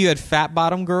mean, maybe you had Fat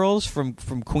Bottom Girls from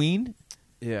Queen,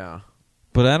 Yeah.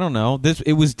 but I don't know.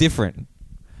 It was different.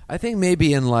 I think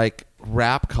maybe in like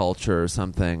rap culture or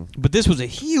something. But this was a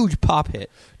huge pop hit.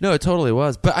 No, it totally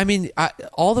was. But I mean,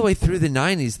 all the way through the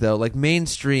 90s, though, like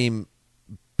mainstream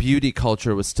beauty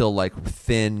culture was still like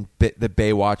thin, the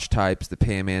Baywatch types, the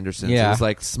Pam Andersons. Yeah. It was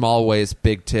like small waist,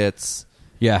 big tits.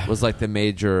 Yeah. Was like the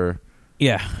major.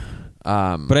 Yeah.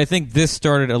 But I think this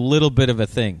started a little bit of a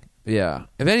thing. Yeah.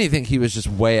 If anything, he was just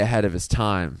way ahead of his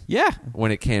time. Yeah.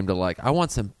 When it came to like, I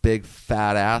want some big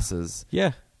fat asses.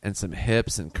 Yeah. And some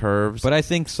hips and curves. But I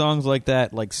think songs like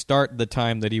that like start the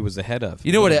time that he was ahead of.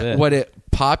 You know what it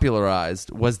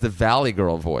popularized was the Valley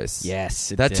Girl voice. Yes,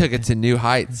 that took it to new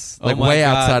heights, Oh like my way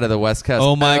God. outside of the West Coast.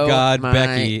 Oh my God,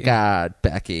 Becky. God,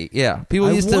 Becky. Yeah, people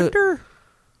I used to. wonder.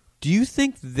 Do you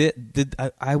think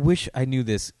that? I wish I knew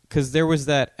this because there was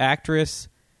that actress.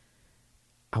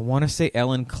 I want to say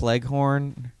Ellen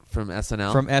Cleghorn From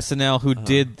SNL. from SNL who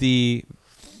did the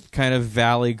kind of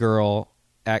Valley Girl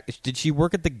act. Did she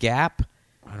work at the Gap?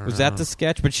 Was that the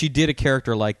sketch? But she did a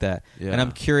character like that, Yeah. and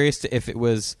I'm curious if it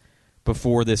was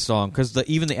before this song because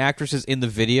even the actresses in the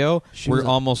video were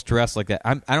almost dressed like that.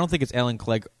 I don't think it's Ellen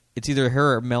Clegg. It's either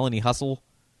her or Melanie Hustle.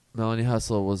 Melanie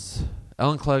Hustle was.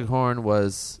 Ellen Cleghorn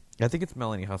was. I think it's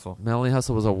Melanie Hustle. Melanie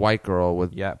Hustle was a white girl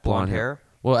with blonde hair.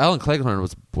 Well, Ellen Cleghorn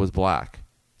was black,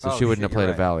 so Oh, she wouldn't shit, have played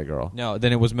you're a Valley Girl. No,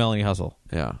 then it was Melanie Hustle.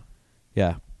 Yeah,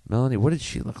 Yeah. Melanie. What did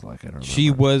she look like? I don't remember.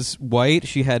 She was white.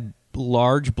 She had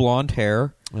large blonde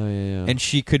hair, Oh yeah. and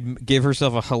she could give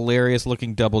herself a hilarious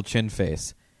looking double chin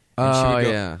face. And she Oh would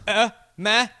go, yeah.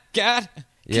 My God.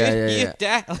 Yeah, can yeah, you yeah.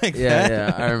 die like Yeah, that?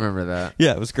 yeah. I remember that.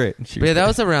 Yeah, it was great. And she But yeah, that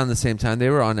was around the same time. They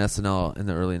were on SNL in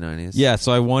the early 90s. Yeah,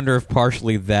 so I wonder if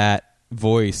partially that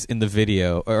voice in the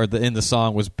video or in the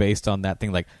song was based on that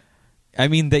thing. Like, I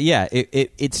mean,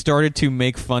 it started to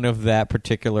make fun of that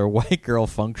particular white girl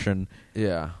function.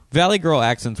 Yeah. Valley Girl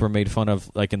accents were made fun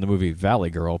of, like in the movie Valley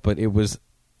Girl, but it was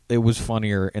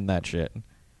funnier in that shit.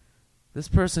 This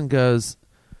person goes,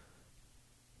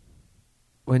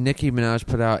 when Nicki Minaj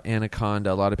put out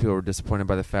Anaconda, a lot of people were disappointed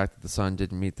by the fact that the song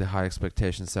didn't meet the high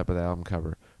expectations set by the album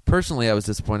cover. Personally, I was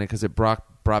disappointed because it brought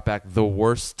back the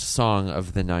worst song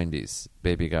of the 90s,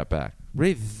 Baby Got Back.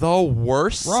 Really? The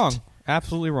worst? Wrong.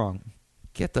 Absolutely wrong.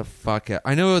 Get the fuck out.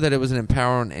 I know that it was an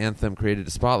empowering anthem created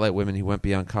to spotlight women who went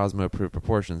beyond Cosmo-approved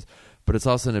proportions, but it's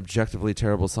also an objectively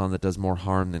terrible song that does more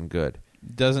harm than good.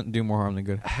 Doesn't do more harm than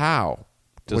good. How?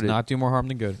 Does not do more harm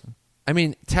than good. I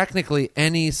mean, technically,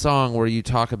 any song where you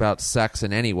talk about sex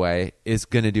in any way is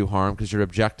going to do harm because you're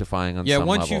objectifying on some level. Yeah,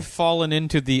 once you've fallen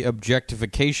into the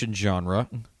objectification genre.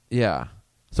 Yeah.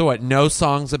 So what, no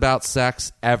songs about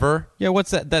sex ever? Yeah,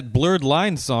 what's that? That Blurred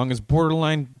Lines song is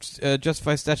borderline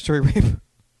justifies statutory rape.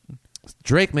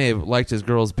 Drake may have liked his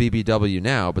girls BBW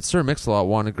now, but Sir Mix-a-Lot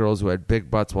wanted girls who had big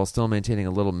butts while still maintaining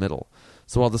a little middle.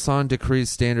 So while the song decrees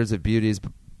standards of beauty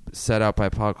set out by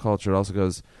pop culture, it also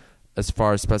goes as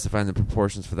far as specifying the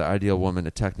proportions for the ideal woman,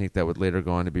 a technique that would later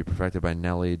go on to be perfected by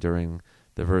Nelly during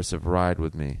the verse of Ride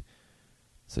With Me.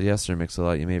 So yes, Sir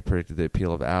Mix-a-Lot, you may have predicted the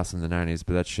appeal of ass in the 90s,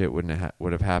 but that shit would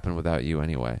have happened without you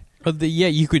anyway. Yeah,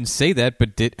 you can say that, but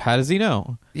how does he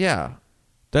know? Yeah.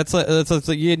 That's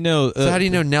like you know. So how do you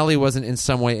know Nelly wasn't in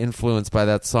some way influenced by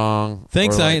that song?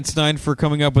 Thanks, Einstein, for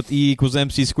coming up with E equals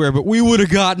MC squared, but we would have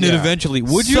gotten it eventually.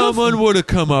 Would you? Someone would have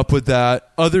come up with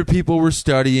that. Other people were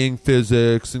studying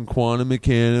physics and quantum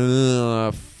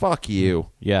mechanics. Fuck you.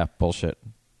 Yeah, bullshit.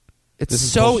 It's This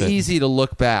is so bullshit. easy to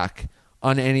look back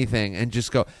on anything and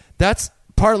just go. That's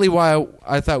partly why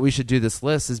I thought we should do this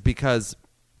list, is because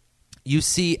you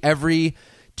see every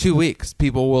 2 weeks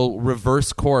people will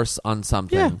reverse course on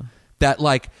something. Yeah. That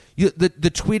like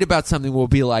the tweet about something will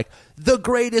be like the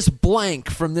greatest blank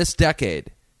from this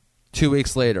decade. 2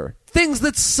 weeks later, things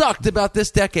that sucked about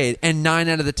this decade, and 9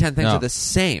 out of the 10 things No. are the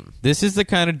same. This is the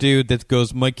kind of dude that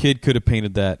goes, my kid could have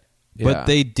painted that. Yeah. But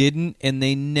they didn't, and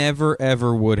they never,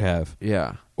 ever would have.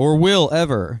 Yeah. Or will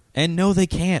ever. And no, they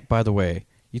can't, by the way.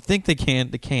 You think they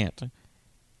can, they can't.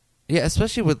 Yeah,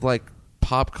 especially with like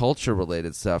pop culture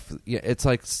related stuff. Yeah, it's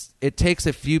like it takes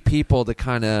a few people to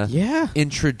kind of Yeah.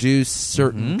 introduce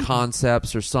certain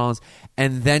concepts or songs,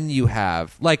 and then you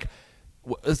have like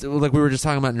we were just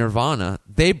talking about Nirvana.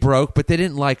 They broke, but they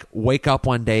didn't like wake up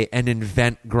one day and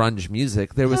invent grunge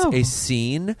music. There was No. a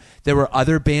scene. There were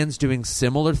other bands doing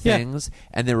similar things,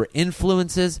 and there were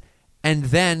influences. And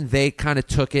then they kind of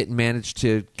took it and managed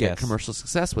to get Yes. commercial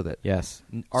success with it. Yes.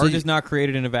 Art you- is not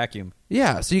created in a vacuum.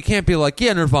 Yeah, so you can't be like,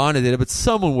 yeah, Nirvana did it, but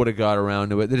someone would have got around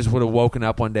to it. They just would have woken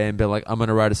up one day and been like, I'm going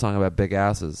to write a song about big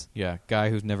asses. Yeah, guy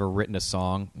who's never written a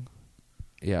song.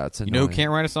 Yeah, it's You annoying. know who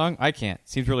can't write a song? I can't.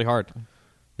 Seems really hard.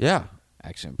 Yeah.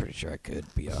 Actually, I'm pretty sure I could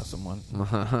be awesome one.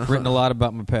 I've written a lot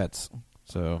about my pets,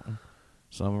 so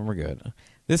some of them are good.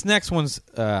 This next one's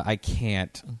I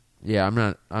can't. Yeah,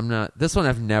 I'm not. This one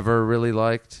I've never really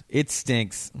liked. It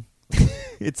stinks.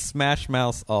 It's Smash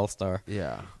Mouth All Star.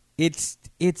 Yeah. It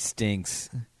stinks.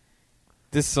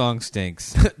 This song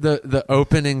stinks. The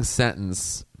opening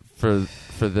sentence for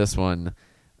this one,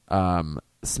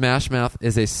 Smash Mouth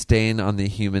is a stain on the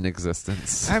human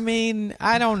existence. I mean,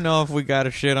 I don't know if we got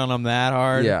to shit on them that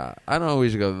hard. Yeah, I don't know if we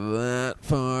should go that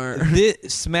far.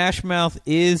 Smash Mouth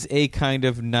is a kind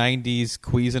of 90s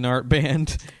Cuisinart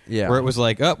band. Yeah. Where it was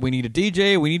like, oh, we need a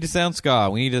DJ, we need to sound ska,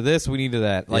 we need to this, we need to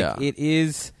that. Like, Yeah. it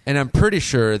is... And I'm pretty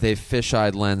sure they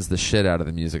fisheye lens the shit out of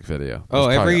the music video. Oh,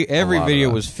 There's probably every a lot of video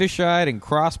that. was fish-eyed and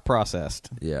cross-processed.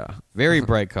 Yeah. Very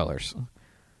bright colors.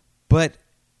 But,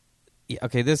 yeah,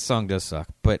 okay, this song does suck,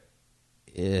 but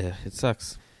it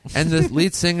sucks. And the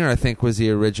lead singer, I think, was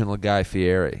the original Guy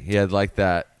Fieri. He had like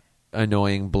that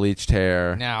annoying bleached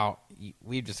hair. Now,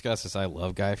 we've discussed this. I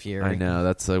love Guy Fieri. I know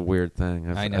that's a weird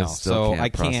thing. I know. I still So can't I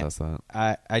process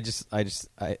that.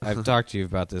 I've talked to you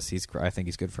about this. I think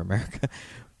he's good for America.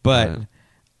 But,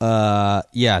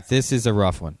 yeah, this is a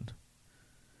rough one.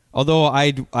 Although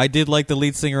I did like the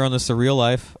lead singer on the Surreal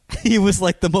Life. He was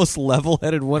like the most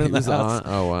level-headed one in the was house. on?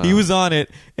 Oh, wow. He was on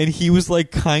it, and he was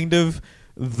like kind of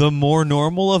the more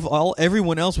normal of all.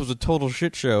 Everyone else was a total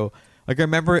shit show. Like I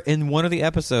remember in one of the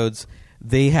episodes,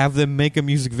 they have them make a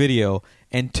music video,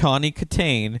 and Tawny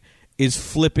Katane is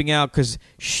flipping out because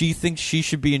she thinks she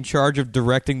should be in charge of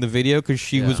directing the video because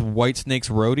she was Whitesnake's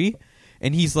roadie,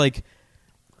 and he's like,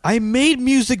 I made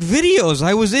music videos.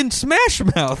 I was in Smash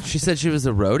Mouth. She said she was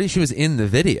a roadie. She was in the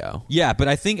video. Yeah, but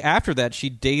I think after that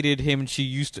she dated him,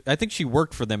 and I think she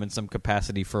worked for them in some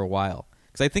capacity for a while.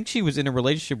 Because I think she was in a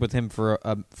relationship with him for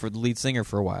the lead singer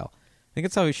for a while. I think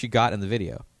that's how she got in the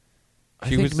video. I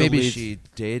think maybe she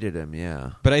dated him.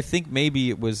 Yeah, But I think maybe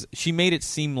it was she made it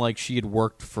seem like she had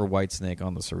worked for Whitesnake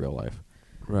on The Surreal Life.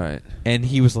 right. And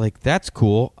he was like, "That's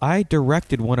cool. I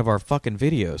directed one of our fucking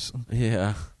videos,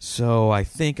 Yeah, so I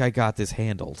think I got this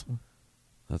handled."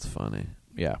 that's funny.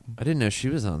 Yeah, I didn't know she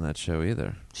was on that show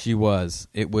either. she was.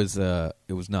 It was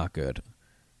not good.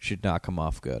 She did not come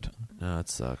off good. No, it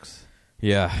sucks.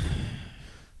 Yeah, That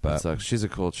but sucks. She's a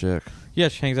cool chick. yeah,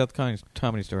 she hangs out at the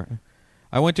comedy store.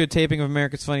 I went to a taping of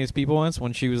America's Funniest People once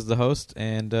when she was the host,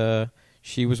 and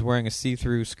she was wearing a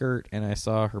see-through skirt, and I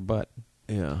saw her butt.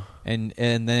 Yeah. And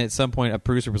then at some point, a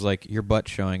producer was like, "Your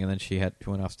butt's showing," and then she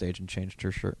went off stage and changed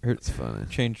her shirt. That's funny.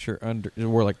 Changed her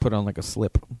or like put on like a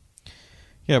slip.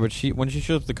 Yeah, but when she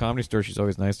shows up at the comedy store, she's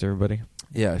always nice to everybody.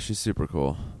 Yeah, she's super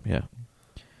cool. Yeah.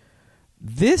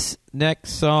 This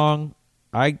next song,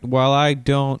 while I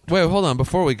don't. Wait, hold on.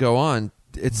 Before we go on,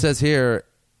 it says here,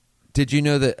 did you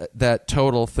know that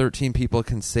total 13 people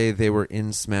can say they were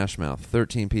in Smash Mouth?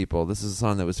 13 people. This is a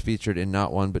song that was featured in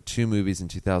not one but two movies in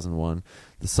 2001.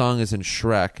 The song is in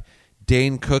Shrek.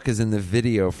 Dane Cook is in the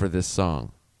video for this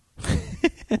song.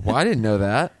 Well, I didn't know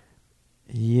that.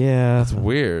 Yeah. That's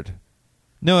weird.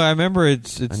 No, I remember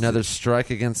it's Another strike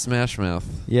against Smash Mouth.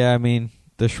 Yeah, I mean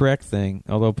the Shrek thing.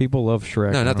 Although people love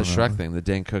Shrek. No, I not the don't Shrek know. thing. The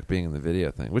Dane Cook being in the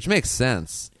video thing, which makes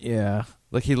sense. Yeah.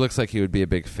 Like, he looks like he would be a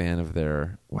big fan of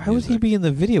their Why would he music. be in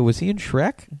the video? Was he in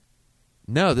Shrek?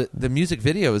 No, the music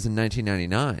video was in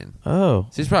 1999. Oh.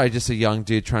 So he's probably just a young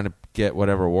dude trying to get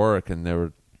whatever work, and they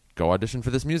were go audition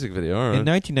for this music video. All right. In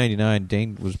 1999,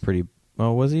 Dane was pretty.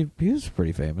 Oh, was he? He was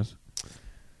pretty famous.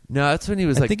 No, that's when he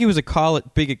was I like. think he was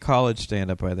big at college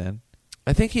stand-up by then.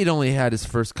 I think he'd only had his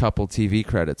first couple TV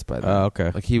credits by then. Oh,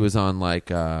 okay. Like, he was on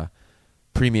like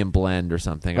Premium Blend or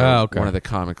something. Or Oh, okay. One of the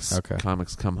comics. Okay.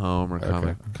 Comics Come Home or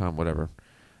Okay. whatever.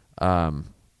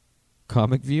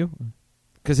 Comic View.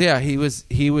 Because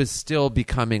he was still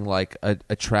becoming like a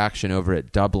attraction over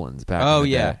at Dublin's back. Oh in the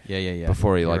yeah, day, yeah.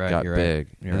 Before he You're right, got you're big,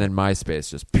 right. You're and then MySpace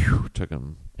just took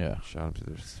him, shot him to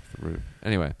the roof.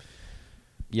 Anyway,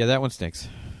 yeah, that one stinks.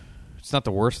 It's not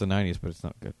the worst of the '90s, but it's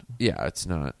not good. yeah, it's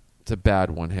not. It's a bad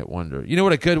one-hit wonder. You know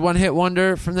what a good one-hit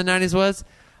wonder from the '90s was?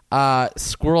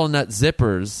 Squirrel Nut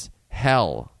Zippers,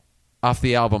 "Hell," off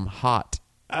the album Hot.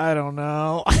 I don't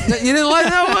know. You didn't like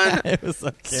that one? It was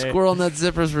okay. Squirrel Nut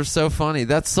Zippers were so funny.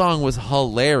 That song was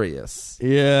hilarious.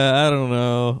 Yeah, I don't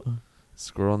know.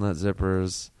 Squirrel Nut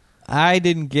Zippers.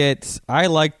 I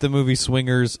liked the movie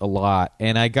Swingers a lot,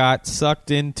 and I got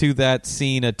sucked into that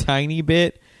scene a tiny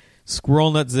bit.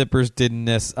 Squirrel Nut Zippers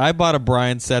didn't I bought a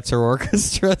Brian Setzer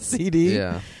Orchestra CD.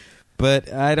 Yeah.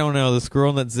 But I don't know. The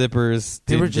Squirrel Nut Zippers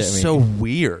They were didn't get just me. so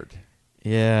weird.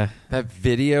 Yeah. That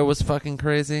video was fucking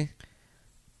crazy.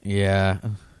 Yeah.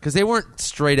 Because they weren't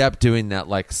straight up doing that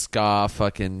like ska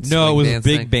fucking No, it swing was dance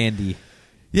big thing. bandy.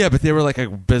 Yeah, but they were like a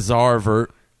bizarre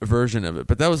version of it.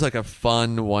 But that was like a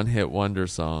fun one-hit wonder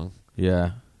song.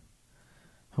 Yeah.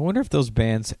 I wonder if those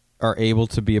bands are able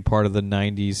to be a part of the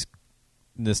 90s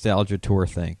nostalgia tour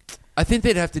thing. I think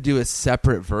they'd have to do a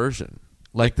separate version.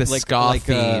 Like the ska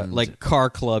themed. like car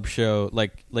club show,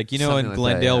 like you know Something in like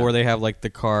Glendale that, yeah. where they have like the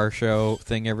car show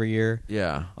thing every year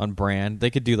Yeah. on Brand. They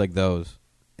could do like those.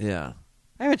 Yeah.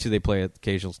 I bet you they play at the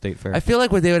occasional state fair. I feel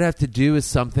like what they would have to do is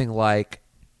something like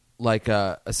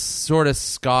a sort of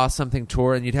ska something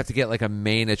tour, and you'd have to get like a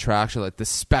main attraction, like the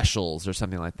Specials or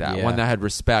something like that. Yeah. One that had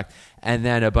respect, and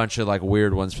then a bunch of like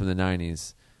weird ones from the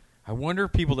 90s. I wonder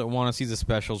if people that want to see the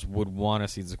Specials would want to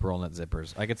see the Squirrel Nut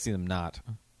Zippers. I could see them not.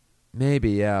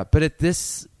 Maybe, yeah. But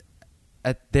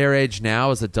at their age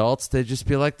now as adults, they'd just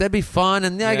be like, that'd be fun,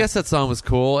 and I Yeah. guess that song was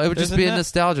cool. It would There's just be a enough-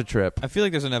 nostalgia trip. I feel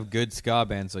like there's enough good ska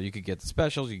bands, so you could get the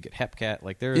Specials, you could get Hepcat.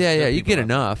 Like there's Yeah, there are you people get out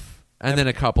there. enough. And then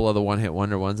a couple of the one-hit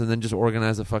wonder ones, and then just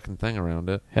organize a fucking thing around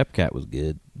it. Hepcat was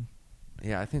good.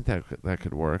 Yeah, I think that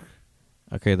could work.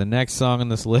 Okay, the next song on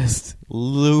this list,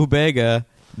 Lou Bega,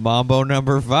 Mambo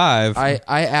Number 5. I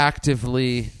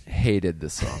actively hated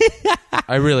this song.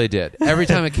 I really did. Every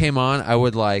time it came on, I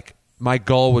would my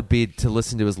goal would be to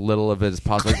listen to as little of it as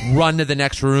possible. Like run to the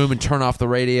next room and turn off the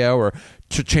radio or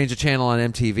to change the channel on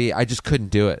MTV. I just couldn't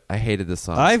do it. I hated this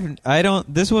song.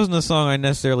 This wasn't a song I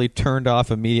necessarily turned off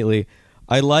immediately.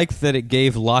 I liked that it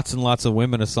gave lots and lots of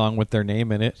women a song with their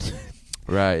name in it.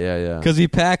 Right, yeah. Because he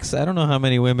packs, I don't know how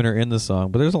many women are in the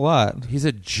song, but there's a lot. He's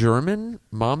a German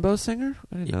mambo singer?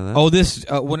 I didn't know that.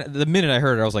 Oh, the minute I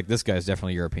heard it, I was like, this guy's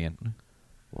definitely European.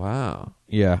 Wow.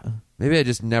 Yeah. Maybe I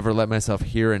just never let myself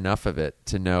hear enough of it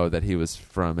to know that he was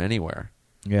from anywhere.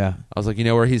 Yeah. I was like, you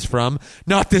know where he's from?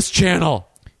 Not this channel.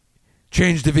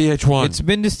 Change to VH1. It's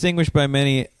been distinguished by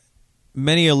many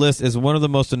a list as one of the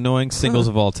most annoying singles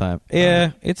of all time.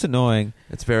 Yeah, it's annoying.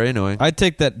 It's very annoying. I'd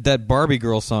take that Barbie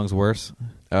girl song's worse.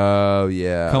 Oh,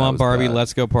 yeah. Come that on, was Barbie, bad.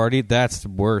 let's go party. That's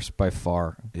worse by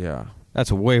far. Yeah,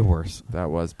 That's way worse. that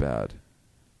was bad.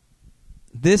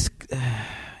 This,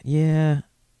 yeah.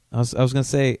 I was going to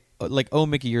say, like, Oh,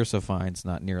 Mickey, You're So Fine. It's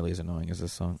not nearly as annoying as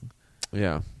this song.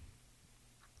 Yeah.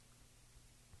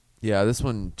 Yeah, this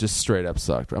one just straight up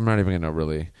sucked. I'm not even going to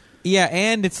really... Yeah,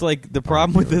 and it's like the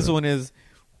problem with this one is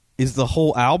the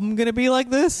whole album going to be like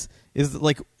this? Is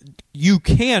like you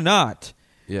cannot.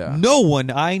 Yeah. No one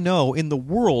I know in the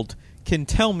world can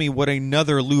tell me what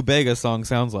another Lou Bega song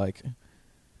sounds like.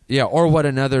 Yeah, or what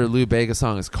another Lou Bega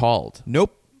song is called.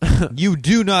 Nope. You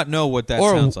do not know what that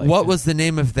or sounds like. what was the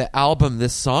name of the album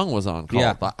this song was on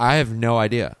called? Yeah. I have no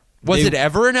idea. Was it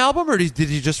ever an album, or did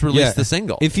he just release the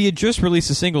single? If he had just released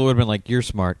a single, it would have been like, you're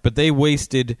smart. But they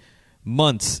wasted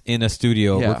months in a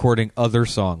studio recording other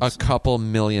songs. A couple $1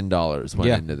 million went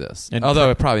into this. And although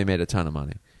it probably made a ton of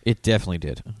money. It definitely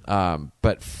did.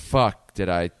 But fuck, did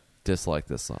I dislike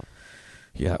this song.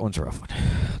 Yeah, that one's a rough one.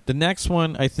 The next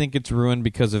one, I think it's ruined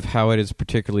because of how it is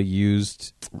particularly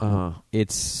used.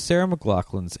 It's Sarah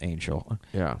McLachlan's Angel.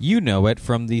 Yeah. You know it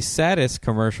from the saddest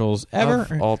commercials ever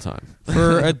Of all time.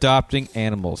 for adopting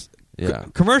animals. Yeah.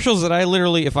 Commercials that I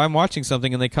literally, if I'm watching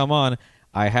something and they come on,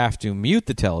 I have to mute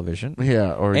the television.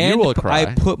 Yeah, or and you will cry. I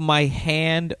put my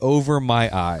hand over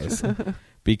my eyes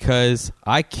because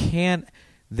I can't.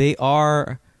 They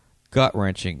are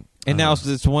gut-wrenching. And now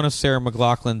it's one of Sarah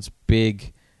McLachlan's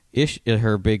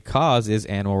her big cause is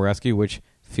animal rescue, which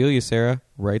feel you, Sarah,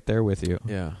 right there with you.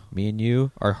 Yeah. Me and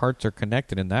you, our hearts are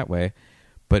connected in that way.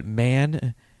 But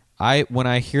man, when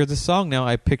I hear the song now,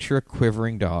 I picture a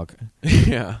quivering dog.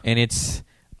 Yeah. And it's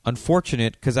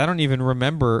unfortunate because I don't even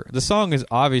remember. The song is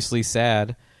obviously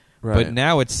sad, Right. but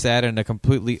now it's sad in a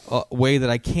completely way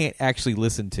that I can't actually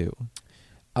listen to.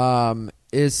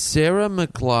 Is Sarah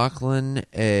McLachlan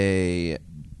a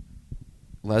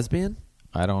lesbian?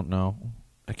 I don't know.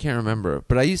 I can't remember,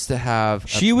 but I used to have.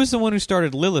 She was the one who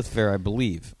started Lilith Fair, I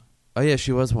believe. Oh yeah,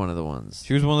 she was one of the ones.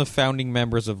 She was one of the founding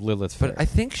members of Lilith Fair. But I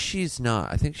think she's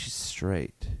not. I think she's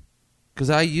straight. Because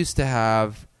I used to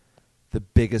have the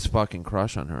biggest fucking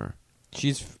crush on her.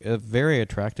 She's a very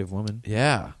attractive woman.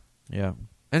 Yeah. Yeah.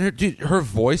 And her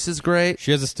voice is great.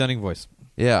 She has a stunning voice.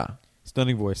 Yeah.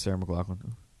 Stunning voice, Sarah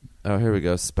McLachlan. Oh, here we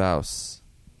go. Spouse.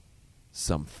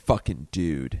 Some fucking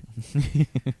dude.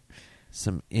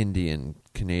 Some Indian,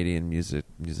 Canadian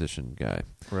musician guy.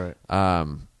 Right.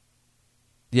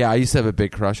 Yeah, I used to have a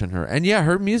big crush on her. And yeah,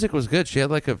 her music was good. She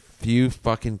had like a few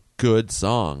fucking good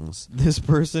songs. This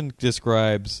person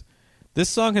describes, this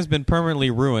song has been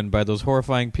permanently ruined by those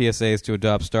horrifying PSAs to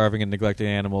adopt starving and neglected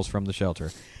animals from the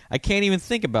shelter. I can't even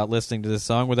think about listening to this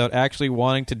song without actually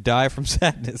wanting to die from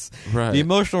sadness. Right. The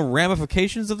emotional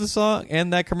ramifications of the song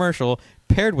and that commercial,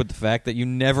 paired with the fact that you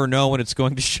never know when it's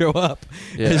going to show up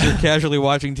as you're casually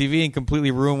watching TV and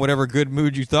completely ruin whatever good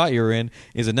mood you thought you were in,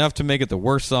 is enough to make it the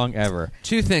worst song ever.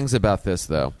 Two things about this,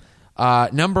 though.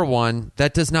 Number one,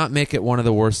 that does not make it one of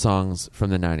the worst songs from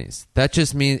the 90s. That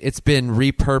just means it's been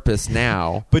repurposed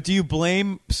now. But do you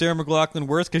blame Sarah McLachlan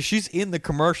worse? Because she's in the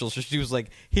commercial, so she was like,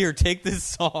 here, take this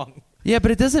song. Yeah,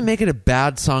 but it doesn't make it a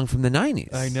bad song from the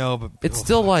 90s. I know, but... It's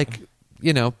still like...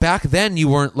 You know, back then you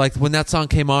weren't like, when that song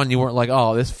came on, you weren't like,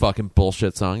 oh, this fucking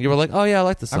bullshit song. You were like, oh yeah, I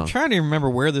like the song. I'm trying to remember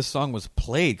where this song was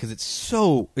played because it's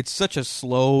such a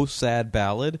slow, sad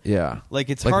ballad. Yeah.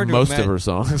 Like it's like hard to most of her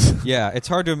songs. Yeah, it's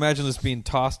hard to imagine this being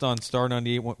tossed on Star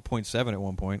 98.7 at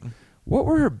one point. What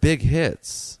were her big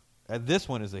hits? This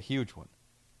one is a huge one.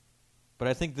 But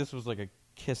I think this was like a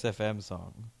Kiss FM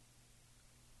song.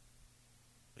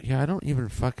 Yeah, I don't even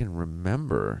fucking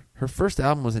remember. Her first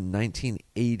album was in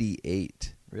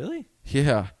 1988. Really?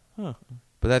 Yeah. Huh.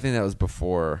 But I think that was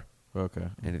before Okay.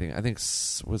 anything. I think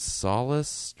was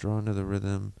Solace, Drawn to the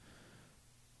Rhythm.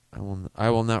 I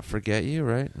will not forget you,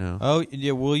 right? No. Oh,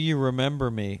 yeah, Will You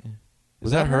Remember Me?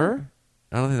 Was that her?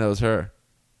 I don't think that was her.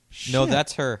 No, Shit.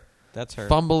 that's her. That's her.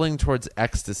 Fumbling Towards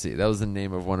Ecstasy. That was the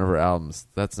name of one of her albums.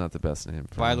 That's not the best name.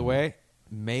 By the way,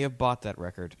 may have bought that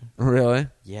record. Really?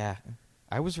 Yeah.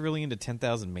 I was really into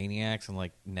 10,000 Maniacs and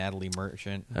like Natalie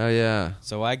Merchant. Oh yeah.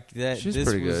 So She's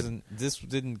pretty good. This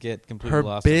didn't get completely Her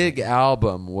lost. big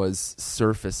album was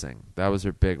Surfacing. That was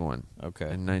her big one. Okay.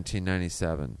 In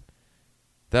 1997.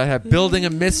 That had Building a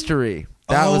Mystery.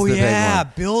 That was the big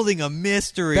one. Building a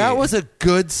Mystery. That was a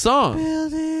good song.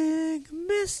 Building a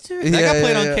Mystery. That got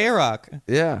played on K-Rock.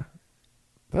 Yeah.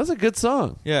 That was a good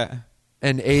song. Yeah.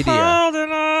 And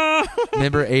Adia.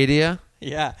 Remember Adia?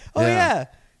 Yeah. Oh yeah.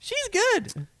 She's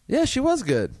good. Yeah, she was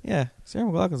good. Yeah. Sarah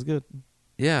McLachlan's good.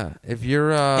 Yeah. If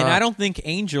you're and I don't think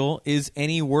Angel is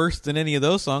any worse than any of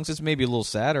those songs. It's maybe a little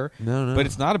sadder. No. But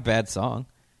it's not a bad song.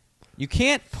 You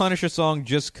can't punish a song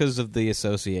just because of the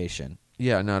association.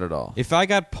 Yeah, not at all. If I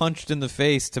got punched in the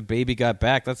face to Baby Got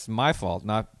Back, that's my fault,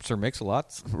 not Sir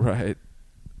Mix-a-Lot's. Right.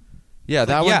 Yeah,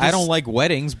 that like, one. Yeah, just, I don't like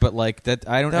weddings, but like that,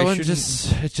 I don't. That I one shouldn't.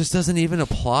 it just doesn't even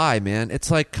apply, man. It's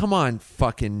like, come on,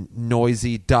 fucking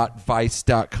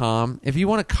noisy.vice.com. If you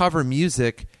want to cover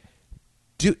music,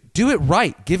 do it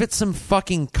right. Give it some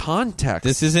fucking context.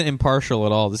 This isn't impartial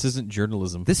at all. This isn't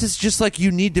journalism. This is just like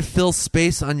you need to fill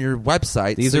space on your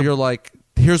website. These so are- you're like,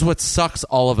 here's what sucks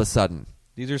all of a sudden.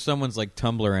 These are someone's like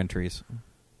Tumblr entries.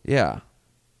 Yeah.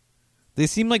 They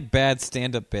seem like bad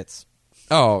stand-up bits.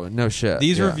 Oh, no shit.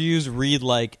 These Yeah. reviews read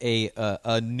like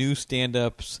a new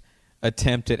stand-up's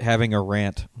attempt at having a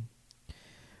rant.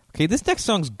 Okay, this next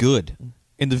song's good,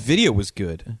 and the video was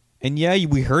good. And yeah,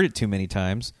 we heard it too many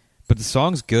times, but the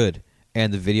song's good,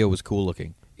 and the video was cool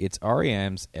looking. It's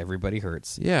R.E.M's Everybody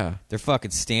Hurts. Yeah. They're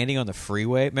fucking standing on the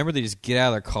freeway. Remember, they just get out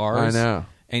of their cars? I know.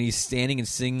 And he's standing and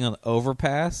singing on the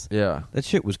overpass? Yeah. That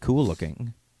shit was cool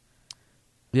looking.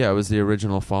 Yeah, it was the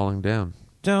original Falling Down.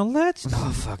 Don't let you...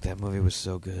 Oh, fuck, that movie was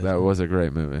so good. That was a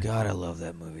great movie. God, I love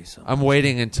that movie so much. I'm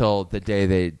waiting until the day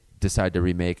they decide to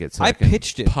remake it so I can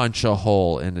pitched it. punch a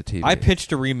hole in the TV. I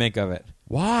pitched a remake of it.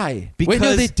 Why? Because- Wait,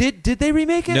 no, they did. Did they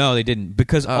remake it? No, they didn't.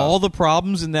 Because Oh. all the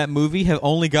problems in that movie have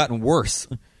only gotten worse.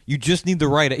 You just need the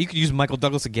right... You could use Michael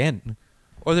Douglas again.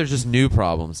 Or there's just new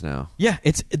problems now. Yeah,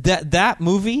 it's that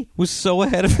movie was so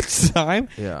ahead of its time.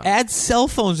 Yeah. Add cell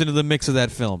phones into the mix of that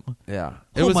film. Yeah.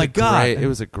 Oh my God. It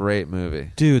was a great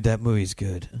movie. Dude, that movie's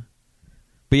good.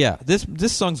 But yeah, this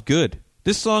song's good.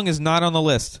 This song is not on the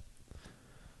list.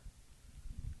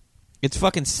 It's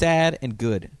fucking sad and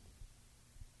good.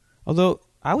 Although,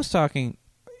 I was talking...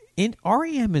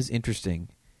 REM is interesting.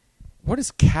 What does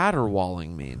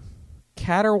caterwauling mean?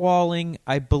 Caterwauling,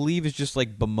 I believe, is just like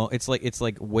it's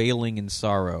like wailing in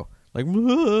sorrow, like.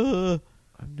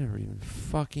 I've never even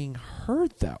fucking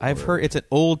heard that. I've heard it's an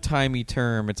old timey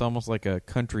term. It's almost like a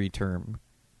country term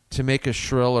to make a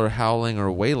shrill or howling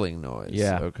or wailing noise.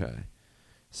 Yeah. Okay.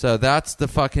 So that's the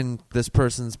fucking this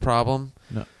person's problem.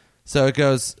 No. So it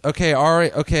goes, okay,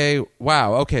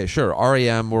 wow, okay, sure.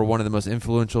 REM were one of the most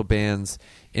influential bands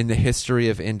in the history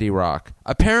of indie rock.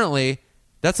 Apparently,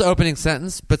 that's the opening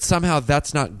sentence, but somehow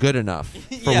that's not good enough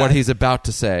for what he's about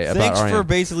to say about REM. Thanks for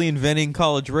basically inventing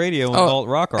college radio and alt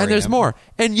rock REM. And there's more.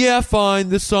 And yeah, fine,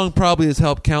 this song probably has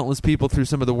helped countless people through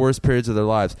some of the worst periods of their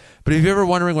lives. But if you're ever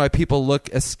wondering why people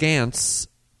look askance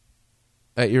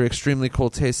at your extremely cool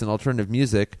taste in alternative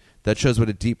music, that shows what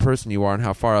a deep person you are and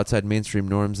how far outside mainstream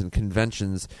norms and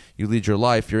conventions you lead your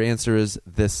life, your answer is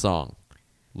this song.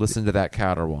 Listen to that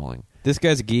caterwauling. This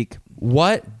guy's a geek.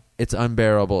 What? It's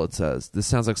unbearable, it says. This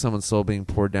sounds like someone's soul being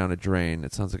poured down a drain.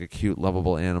 It sounds like a cute,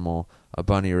 lovable animal, a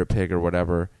bunny or a pig or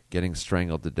whatever, getting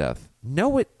strangled to death.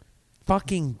 No, it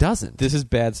fucking doesn't. This is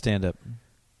bad stand-up.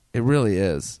 It really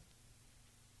is.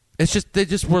 It's just, they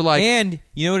just were like... And,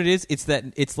 you know what it is?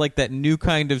 It's like that new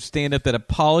kind of stand-up that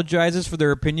apologizes for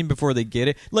their opinion before they get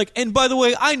it. Like, and by the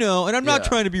way, I know, and I'm not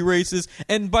trying to be racist,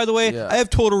 and by the way, I have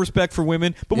total respect for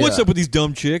women, but what's up with these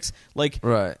dumb chicks? Like,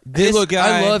 right. This hey, look,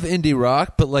 guy... I love indie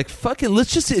rock, but like, fucking,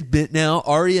 let's just admit now,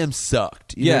 REM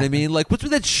sucked. You know what I mean? Like, what's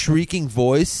with that shrieking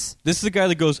voice? This is the guy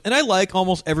that goes, and I like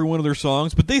almost every one of their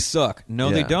songs, but they suck. No,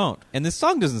 they don't. And this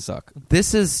song doesn't suck.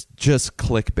 This is just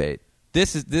clickbait.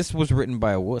 This was written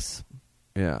by a wuss.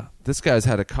 Yeah, this guy's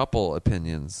had a couple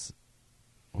opinions.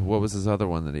 What was his other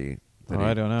one that he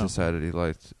I don't know. Decided he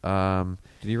liked? Did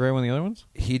he write one of the other ones?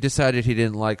 He decided he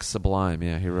didn't like Sublime.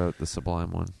 Yeah, he wrote the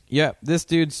Sublime one. Yeah, this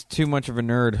dude's too much of a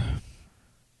nerd.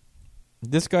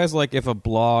 This guy's like if a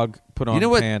blog put on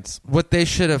pants. What they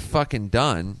should have fucking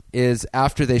done is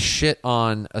after they shit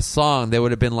on a song, they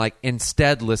would have been like,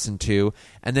 instead listen to,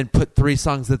 and then put 3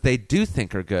 songs that they do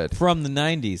think are good. From the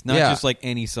 90s, not just like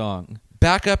any song.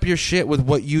 Back up your shit with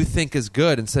what you think is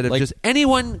good instead of just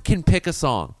anyone can pick a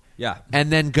song. Yeah.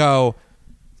 And then go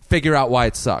figure out why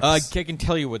it sucks. I can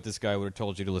tell you what this guy would have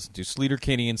told you to listen to. Sleater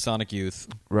Kinney and Sonic Youth.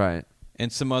 Right.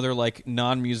 And some other like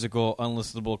non-musical,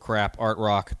 unlistenable crap art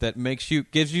rock that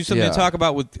gives you something to talk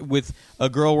about with a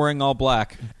girl wearing all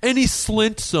black. Any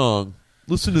Slint song.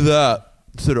 Listen to that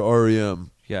instead of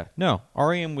REM. Yeah. No,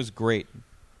 REM was great.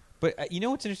 But you know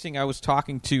what's interesting? I was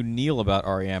talking to Neil about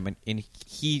REM, and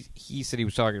he said he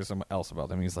was talking to someone else about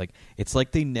them. He's like, it's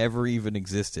like they never even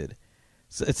existed.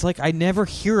 So it's like I never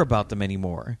hear about them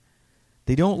anymore.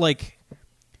 They don't like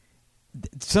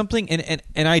something,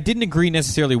 and I didn't agree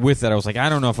necessarily with that. I was like, I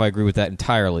don't know if I agree with that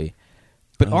entirely.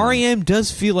 But REM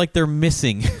does feel like they're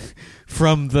missing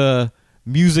from the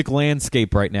music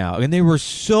landscape right now. And they were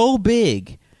so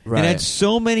big and had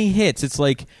so many hits. It's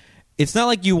like it's not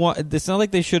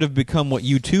like they should have become what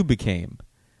U2 became.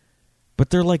 But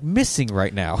they're like missing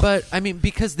right now. But I mean,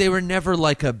 because they were never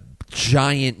like a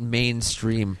giant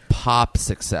mainstream pop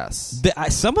success.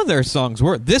 Some of their songs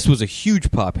were. This was a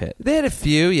huge pop hit. They had a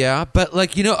few, yeah. But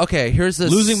like, okay, here's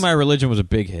this. Losing My Religion was a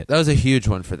big hit. That was a huge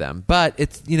one for them. But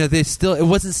it's, it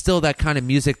wasn't still that kind of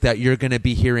music that you're going to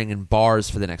be hearing in bars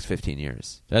for the next 15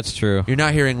 years. That's true. You're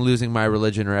not hearing Losing My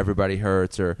Religion or Everybody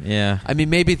Hurts or. Yeah. I mean,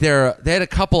 maybe they had a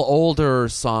couple older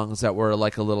songs that were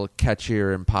like a little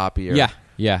catchier and poppier.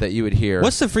 Yeah. That you would hear.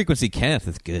 What's the Frequency, Kenneth?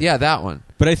 Is good. Yeah, that one.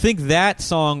 But I think that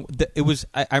song, it was.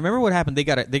 I remember what happened. They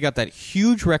got that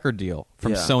huge record deal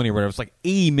from Sony, where it was like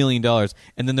 $80 million,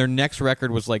 and then their next record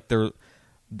was like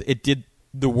it did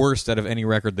the worst out of any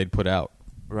record they'd put out.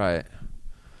 Right.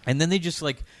 And then they just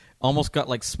like almost got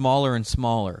like smaller and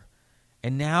smaller,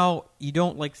 and now you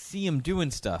don't like see them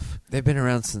doing stuff. They've been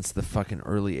around since the fucking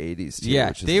early '80s. Too, yeah,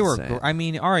 which is they insane. were. I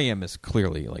mean, REM is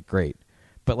clearly like great.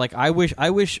 But like I wish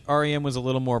REM was a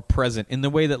little more present in the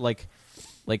way that like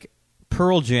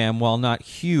Pearl Jam, while not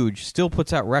huge, still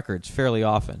puts out records fairly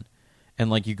often, and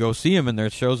like you go see them and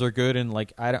their shows are good, and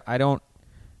like I don't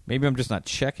maybe I'm just not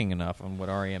checking enough on what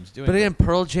REM's doing. But again,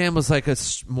 Pearl Jam was like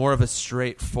more of a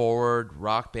straightforward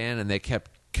rock band, and they kept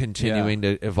continuing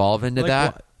to evolve into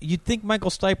that. Well, you'd think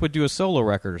Michael Stipe would do a solo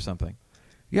record or something.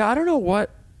 Yeah, I don't know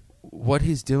what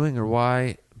he's doing or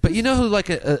why. But you know who,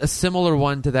 like, a similar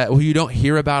one to that, who you don't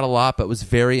hear about a lot but was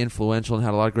very influential and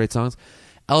had a lot of great songs?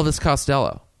 Elvis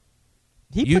Costello.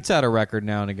 He puts out a record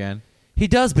now and again. He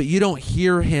does, but you don't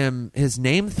hear his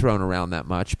name thrown around that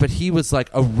much. But he was, like,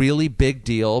 a really big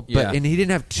deal. And he didn't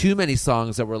have too many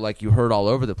songs that were, like, you heard all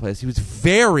over the place. He was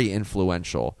very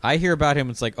influential. I hear about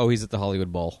him, it's like, oh, he's at the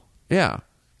Hollywood Bowl. Yeah.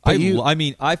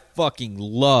 I fucking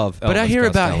love. But I Elvis hear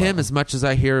about Costello. him as much as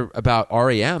I hear about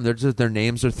REM. They're just, their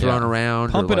names are thrown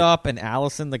around. Pump or It like, Up and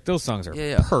Allison, like those songs are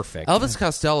perfect. Elvis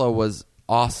Costello was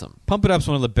awesome. Pump It Up's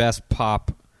one of the best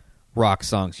pop rock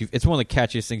songs. It's one of the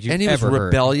catchiest things you've And he was ever heard.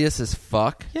 rebellious as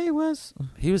fuck. Yeah, he was.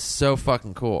 He was so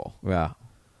fucking cool. Yeah.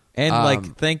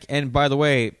 And and by the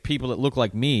way, people that look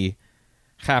like me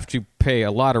have to pay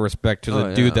a lot of respect to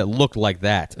the dude that looked like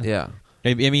that. Yeah.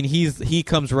 I mean, he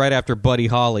comes right after Buddy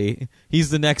Holly. He's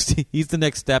the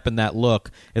next step in that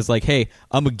look. It's like, hey,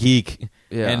 I'm a geek,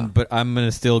 but I'm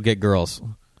gonna still get girls.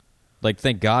 Like,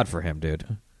 thank God for him,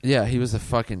 dude. Yeah, he was a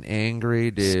fucking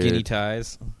angry dude. Skinny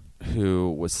ties,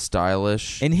 who was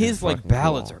stylish, and his like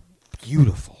ballads are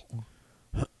beautiful.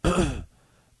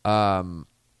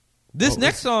 This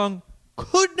next song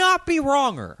could not be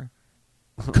wronger.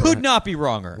 Could not be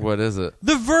wronger. What is it?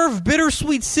 The Verve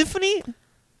Bittersweet Symphony.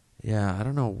 Yeah, I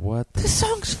don't know what. This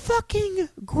song's fucking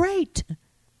great.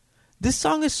 This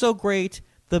song is so great,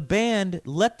 the band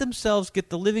let themselves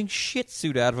get the living shit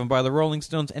suit out of them by the Rolling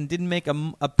Stones and didn't make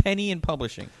a penny in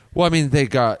publishing. Well, I mean, they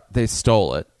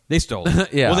stole it. They stole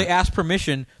it. Yeah. Well, they asked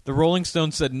permission. The Rolling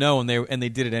Stones said no, and they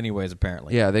did it anyways,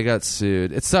 apparently. Yeah, they got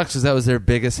sued. It sucks because that was their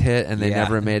biggest hit, and they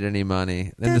never made any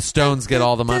money. Then the Stones get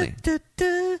all the money.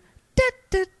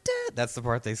 That's the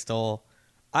part they stole.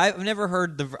 I've never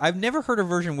heard a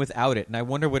version without it, and I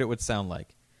wonder what it would sound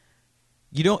like.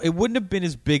 It wouldn't have been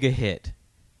as big a hit,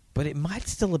 but it might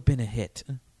still have been a hit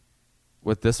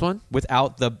With this one?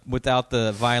 without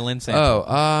the violin sample.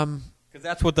 Because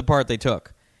that's what the part they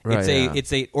took. Right,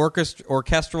 It's a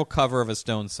orchestral cover of a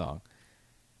Stones song.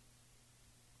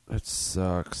 It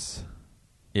sucks.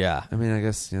 Yeah, I mean, I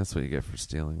guess that's what you get for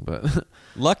stealing, but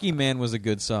Lucky Man was a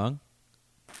good song.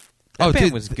 That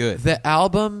band was good. The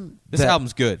album, This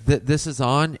album's good. that this is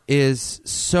on is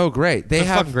so great. It's a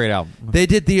fucking great album. They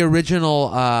did the original,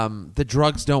 "The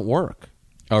Drugs Don't Work."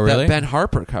 Oh, really? That Ben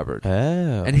Harper covered,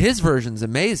 Oh, and his version's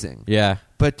amazing. yeah.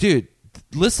 But dude,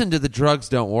 listen to "The Drugs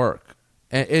Don't Work,"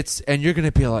 and you're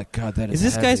gonna be like, God, that is. Is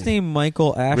this heavy. guy's name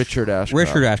Michael Richard Ashcroft.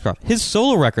 Richard Ashcroft. His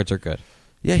solo records are good.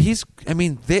 Yeah,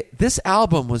 this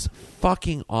album was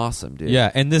fucking awesome, dude.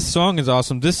 Yeah, and this song is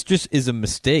awesome. This just is a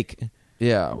mistake.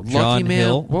 Yeah, John Lucky Man.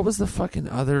 Hill. What was the fucking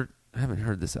other? I haven't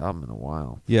heard this album in a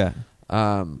while. Yeah.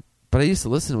 But I used to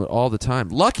listen to it all the time.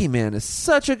 Lucky Man is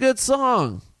such a good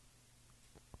song.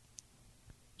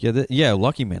 Yeah,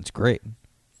 Lucky Man's great.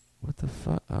 What the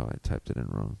fuck? Oh, I typed it in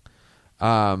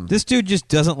wrong. This dude just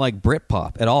doesn't like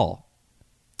Britpop at all.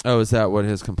 Oh, is that what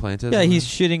his complaint is? Yeah, he's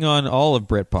shitting on all of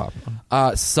Britpop.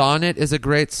 Sonnet is a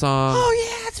great song. Oh,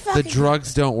 yeah, it's fucking... The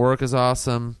Drugs Don't Work is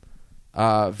awesome.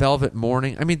 Velvet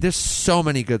Morning. I mean, there's so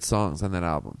many good songs on that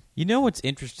album. You know what's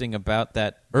interesting about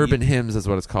that? Urban Hymns is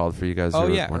what it's called for you guys who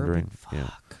are wondering. Urban,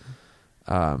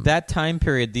 fuck. That time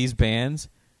period, these bands,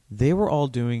 they were all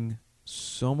doing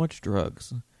so much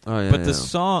drugs. Oh, yeah, but the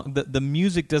song, the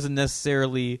music doesn't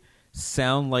necessarily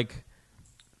sound like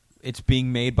it's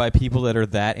being made by people that are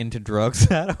that into drugs,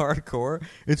 that hardcore.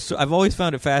 I've always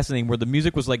found it fascinating where the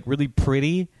music was like really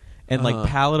pretty and like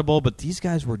palatable, but these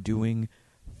guys were doing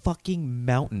fucking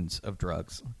mountains of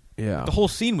drugs. Yeah. The whole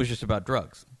scene was just about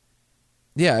drugs.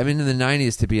 Yeah, I mean, in the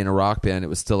 90s, to be in a rock band, it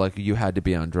was still like you had to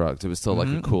be on drugs. It was still like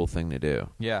a cool thing to do.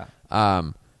 Yeah.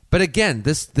 But again,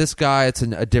 this guy, it's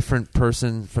a different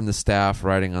person from the staff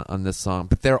writing on this song.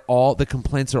 But the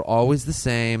complaints are always the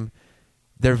same.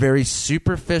 They're very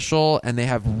superficial, and they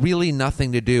have really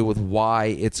nothing to do with why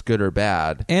it's good or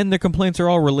bad. And the complaints are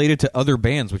all related to other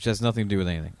bands, which has nothing to do with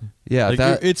anything. Yeah, like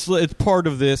it's part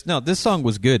of this. No, this song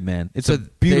was good, man. It's a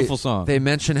beautiful song. They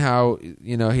mention how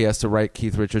he has to write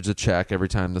Keith Richards a check every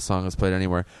time the song is played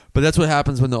anywhere. But that's what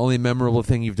happens when the only memorable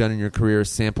thing you've done in your career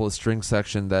is sample a string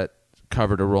section that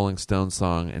covered a Rolling Stones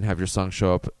song and have your song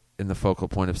show up in the focal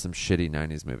point of some shitty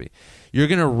 90s movie. You're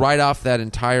going to write off that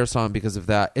entire song because of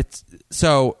that.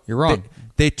 You're wrong.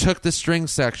 They took the string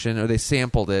section, or they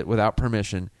sampled it without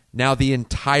permission. Now the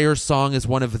entire song is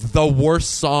one of the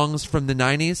worst songs from the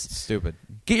 90s. Stupid.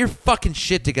 Get your fucking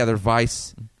shit together,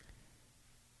 Vice.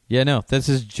 Yeah, no, this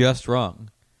is just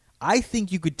wrong. I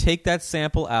think you could take that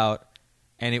sample out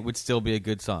and it would still be a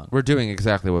good song. We're doing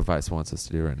exactly what Vice wants us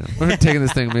to do right now. We're taking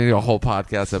this thing, maybe a whole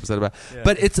podcast episode about. Yeah.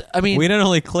 But we not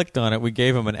only clicked on it, we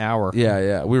gave him an hour.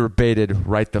 Yeah. We were baited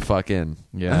right the fuck in.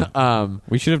 Yeah.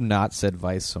 We should have not said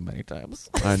Vice so many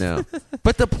times. I know.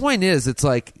 But the point is, it's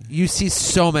like you see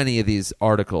so many of these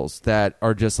articles that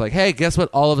are just like, hey, guess what?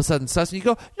 All of a sudden, sus, and you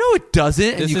go, no, it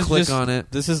doesn't, and you click on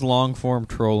it. This is long form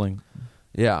trolling.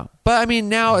 Yeah. But I mean,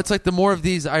 now it's like the more of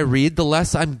these I read, the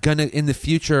less I'm gonna in the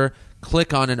future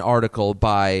click on an article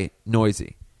by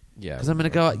Noisy. Yeah. Because I'm going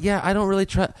to go, yeah, I don't really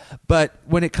trust. But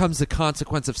when it comes to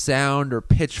Consequence of Sound or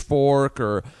Pitchfork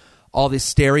or all this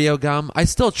Stereo Gum, I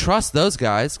still trust those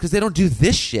guys because they don't do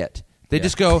this shit. They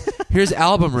just go, here's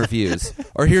album reviews,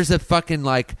 or here's a fucking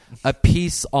like a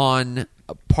piece on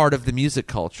a part of the music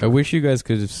culture. I wish you guys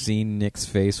could have seen Nick's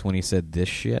face when he said this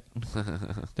shit.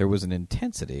 There was an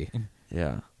intensity.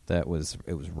 Yeah. It was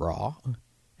raw.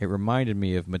 It reminded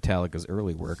me of Metallica's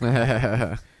early work.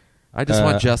 I just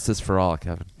want justice for all,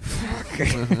 Kevin.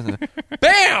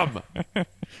 Bam!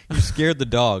 You scared the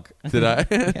dog. Did I?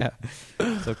 Yeah.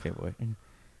 It's okay, boy.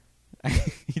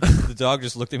 The dog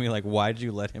just looked at me like, "Why'd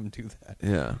you let him do that?"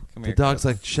 Yeah. Come The here, dog's Kev.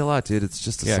 like, chill out, dude. It's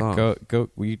just a song. go.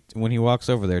 When he walks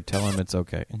over there, tell him it's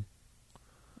okay.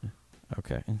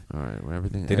 Okay. All right. Well,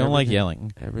 everything. They don't like everything-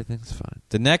 yelling. Everything's fine.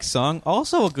 The next song,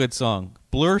 also a good song,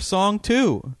 Blur Song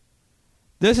 2.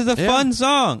 This is a Yeah. fun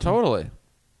song. Totally.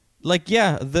 Like,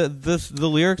 yeah, the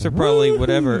lyrics are probably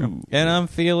whatever. And I'm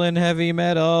feeling heavy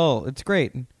metal. It's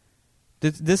great.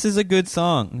 This is a good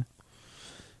song.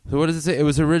 So what does it say? It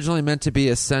was originally meant to be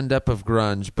a send-up of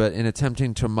grunge, but in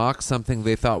attempting to mock something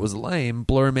they thought was lame,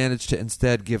 Blur managed to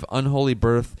instead give unholy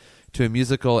birth to a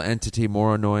musical entity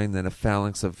more annoying than a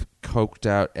phalanx of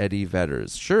coked-out Eddie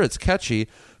Vedders. Sure, it's catchy,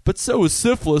 but so is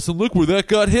Syphilis, and look where that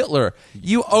got Hitler.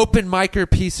 You open micer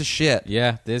piece of shit.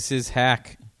 Yeah, this is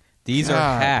hack. These are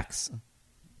God. hacks.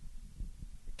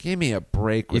 Give me a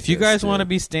break with If you this, guys dude. want to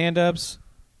be stand-ups,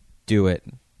 do it.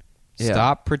 Yeah.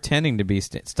 Stop pretending to be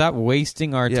stop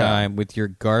wasting our Yeah. time with your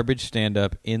garbage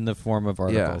stand-up in the form of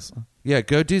articles. Yeah,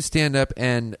 go do stand-up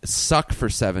and suck for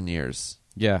 7 years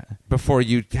Yeah. before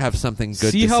you have something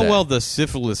good See to how say. well the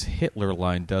syphilis Hitler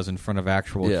line does in front of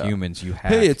actual Yeah. humans, you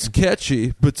hack. Hey, it's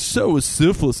catchy, but so is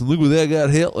Syphilis, and look where that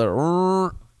got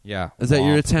Hitler. Yeah. Is that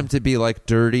your Womp. attempt to be like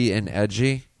dirty and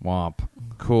edgy? Womp.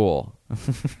 Cool.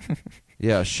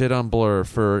 Yeah, shit on Blur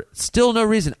for still no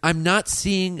reason. I'm not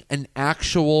seeing an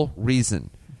actual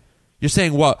reason. You're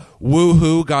saying what?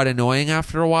 Woohoo got annoying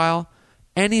after a while?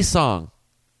 Any song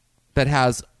that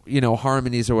has,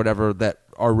 harmonies or whatever that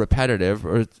are repetitive,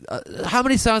 or how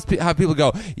many songs have people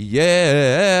go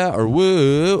yeah or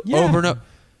woo Yeah. over and over?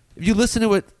 If you listen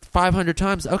to it 500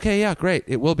 times, okay, yeah, great.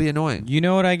 It will be annoying. You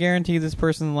know what I guarantee this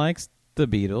person likes? The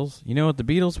Beatles. You know what the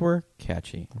Beatles were?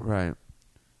 Catchy. Right.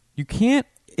 You can't...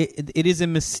 It is a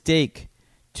mistake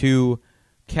to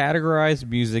categorize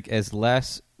music as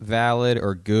less valid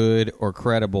or good or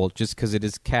credible just because it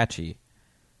is catchy.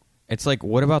 It's like,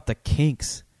 what about the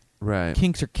Kinks? Right.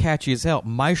 Kinks are catchy as hell.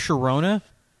 My Sharona,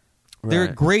 they're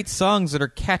Right. great songs that are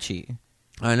catchy.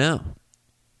 I know.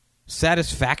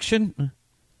 Satisfaction,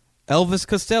 Elvis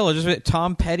Costello, just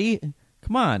Tom Petty.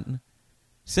 Come on,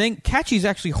 saying catchy is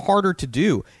actually harder to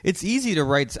do. It's easy to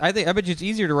write. I bet you it's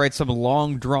easier to write some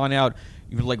long, drawn out,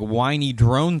 like whiny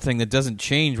drone thing that doesn't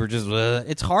change. We're just.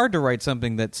 It's hard to write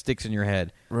something that sticks in your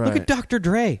head. Look Right. at Dr.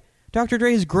 Dre. Dr.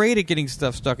 Dre is great at getting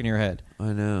stuff stuck in your head.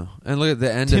 I know. And look at the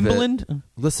end Timbaland? of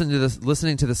it.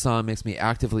 Listening to the song makes me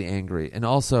actively angry and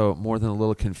also more than a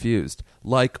little confused.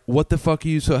 Like, what the fuck are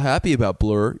you so happy about,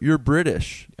 Blur? You're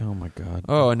British. Oh my god.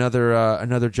 Oh,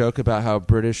 another joke about how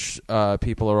British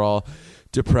people are all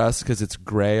depressed because it's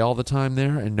gray all the time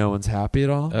there and no one's happy at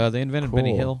all. They invented Cool.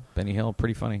 Benny Hill. Benny Hill,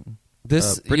 pretty funny.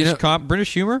 This British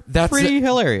British humor, that's pretty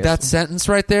hilarious. That sentence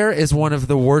right there is one of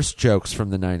the worst jokes from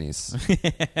the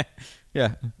 90s.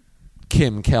 yeah.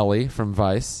 Kim Kelly from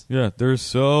Vice. Yeah, they're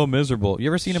so miserable. You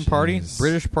ever seen them party? Jeez.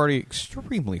 British party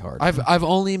extremely hard.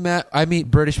 I meet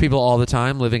British people all the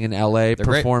time living in LA, They're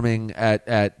great. performing at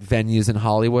venues in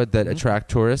Hollywood that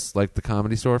attract tourists, like the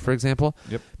Comedy Store, for example.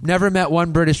 Yep. Never met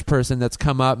one British person that's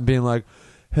come up and being like,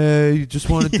 "Hey, just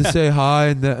wanted to say hi,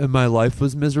 and my life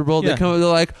was miserable." Yeah. They come up, they're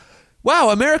like,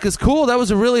 "Wow, America's cool. That was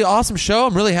a really awesome show.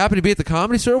 I'm really happy to be at the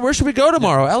Comedy Store. Where should we go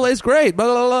tomorrow? LA's great." Blah,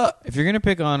 blah, blah. If you're going to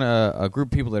pick on a group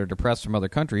of people that are depressed from other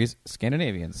countries,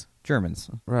 Scandinavians,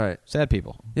 Germans, Right. sad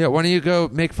people. Yeah, why don't you go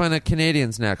make fun of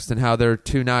Canadians next and how they're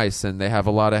too nice and they have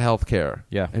a lot of health care?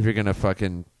 Yeah. If you're going to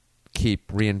fucking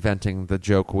keep reinventing the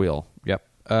joke wheel. Yep.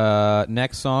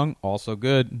 Next song, also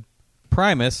good.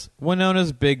 Primus,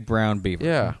 Winona's Big Brown Beaver.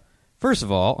 Yeah. First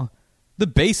of all, the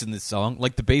bass in this song,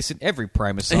 like the bass in every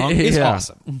Primus song, is Yeah.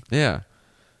 awesome. Yeah.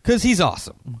 Because he's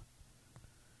awesome.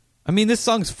 I mean, this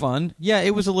song's fun. Yeah,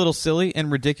 it was a little silly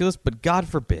and ridiculous, but God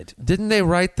forbid. Didn't they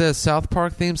write the South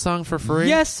Park theme song for free?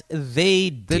 Yes, they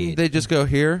did. Didn't they just go,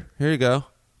 here you go.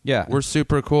 Yeah. We're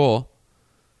super cool.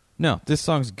 No, this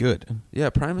song's good.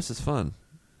 Yeah, Primus is fun.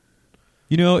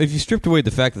 You know, if you stripped away the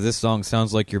fact that this song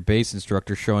sounds like your bass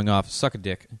instructor showing off, suck a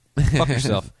dick. Fuck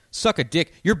yourself. Suck a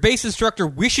dick. Your bass instructor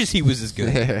wishes he was as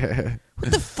good.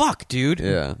 What the fuck, dude?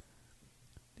 Yeah.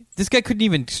 This guy couldn't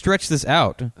even stretch this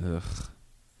out. Ugh.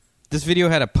 This video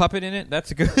had a puppet in it.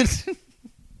 That's good.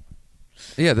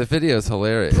 Yeah, the video is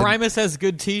hilarious. Primus has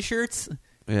good T-shirts.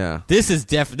 Yeah. This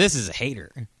is a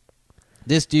hater.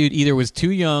 This dude either was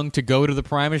too young to go to the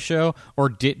Primus show or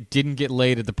didn't get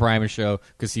laid at the Primus show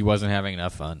because he wasn't having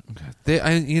enough fun.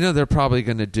 They're probably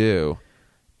going to do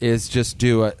is just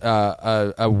do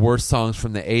a worst songs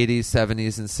from the 80s,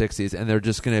 70s, and 60s, and they're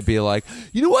just going to be like,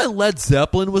 you know why Led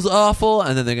Zeppelin was awful?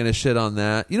 And then they're going to shit on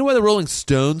that. You know why the Rolling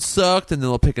Stones sucked? And then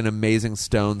they'll pick an amazing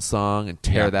Stones song and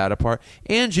tear that apart.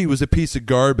 Angie was a piece of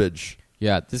garbage.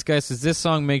 Yeah, this guy says, this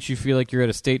song makes you feel like you're at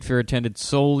a state fair attended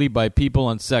solely by people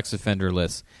on sex offender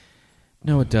lists.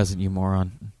 No, it doesn't, you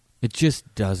moron. It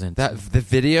just doesn't. The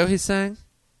video he sang?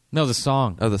 No, the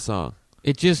song. Oh, the song.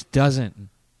 It just doesn't.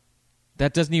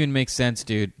 That doesn't even make sense,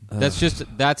 dude. That's just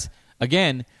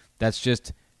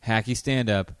hacky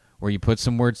stand-up where you put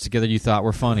some words together you thought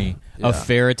were funny. Yeah. A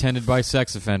fair attended by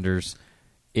sex offenders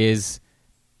is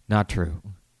not true.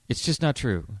 It's just not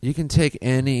true. You can take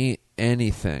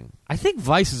anything. I think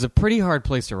Vice is a pretty hard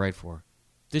place to write for.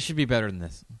 This should be better than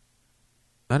this.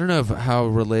 I don't know how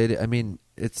related. I mean,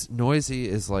 it's Noisy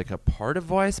is like a part of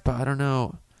Vice, but I don't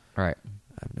know. All right.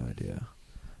 I have no idea.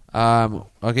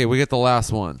 Okay, we get the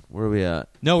last one. Where are we at?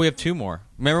 No, we have two more.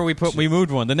 Remember, we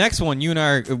moved one. The next one, you and I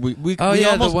are. The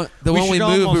one we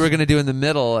moved, we were going to do in the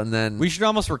middle, and then we should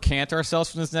almost recant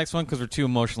ourselves from this next one because we're too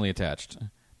emotionally attached.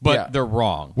 But they're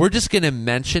wrong. We're just going to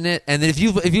mention it, and then if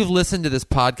you've listened to this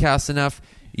podcast enough,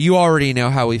 you already know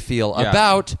how we feel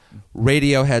about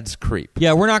Radiohead's Creep.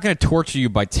 Yeah, we're not going to torture you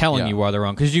by telling you why they're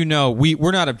wrong because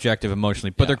we're not objective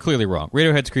emotionally, but they're clearly wrong.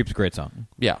 Radiohead's Creep's a great song.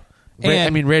 Yeah.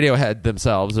 I mean, Radiohead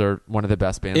themselves are one of the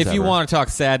best bands If you ever. want to talk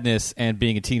sadness and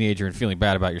being a teenager and feeling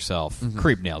bad about yourself,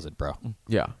 Creep nails it, bro.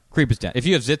 Yeah. Creep is down. If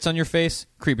you have zits on your face,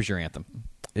 Creep is your anthem.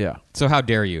 Yeah. So how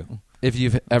dare you? If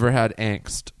you've ever had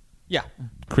angst, Yeah.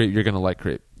 Creep, you're going to like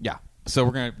Creep. Yeah.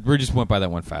 So we just went by that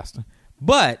one fast.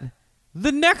 But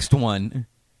the next one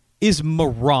is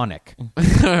moronic.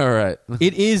 All right.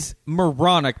 It is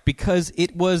moronic because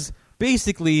it was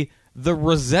basically the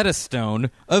Rosetta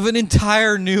Stone of an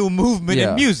entire new movement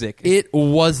in music. It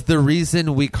was the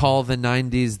reason we call the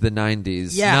 90s the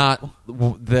 90s. Yeah. Not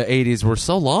the 80s were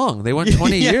so long. They went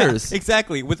 20 years.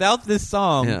 Exactly. Without this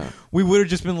song, we would have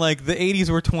just been like, the 80s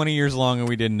were 20 years long and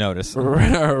we didn't notice.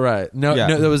 Right. No,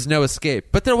 there was no escape.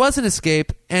 But there was an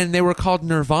escape, and they were called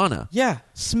Nirvana. Yeah.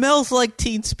 Smells Like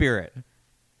Teen Spirit.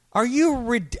 Are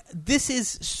you this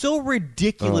is so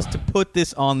ridiculous to put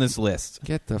this on this list.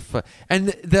 Get the fuck. And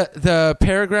the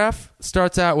paragraph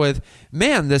starts out with,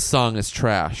 "Man, this song is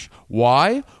trash.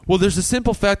 Why? Well, there's a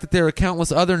simple fact that there are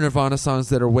countless other Nirvana songs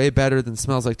that are way better than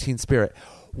Smells Like Teen Spirit."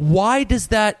 Why does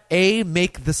that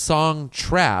make the song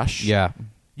trash? Yeah.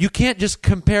 You can't just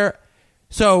compare.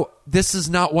 So this is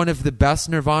not one of the best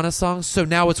Nirvana songs, so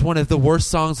now it's one of the worst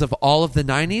songs of all of the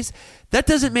 90s? That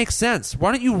doesn't make sense.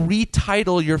 Why don't you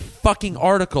retitle your fucking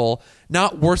article,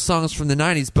 not worst songs from the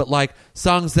 90s, but like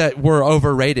songs that were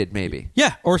overrated maybe?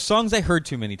 Yeah, or songs I heard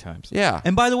too many times. Yeah.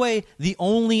 And by the way, the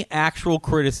only actual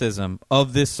criticism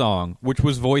of this song, which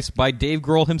was voiced by Dave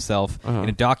Grohl himself in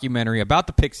a documentary about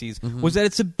the Pixies, was that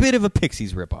it's a bit of a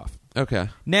Pixies ripoff. Okay.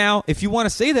 Now, if you want to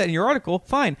say that in your article,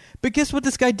 fine. But guess what?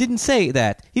 This guy didn't say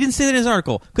that. He didn't say that in his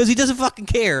article because he doesn't fucking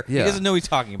care. Yeah. He doesn't know what he's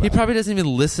talking about. He probably doesn't even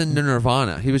listen to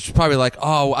Nirvana. He was probably like,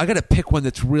 oh, I got to pick one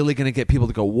that's really going to get people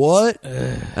to go, what?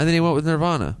 And then he went with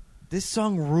Nirvana. This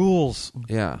song rules.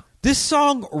 Yeah. This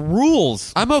song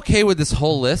rules. I'm okay with this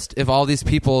whole list if all these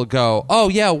people go, oh,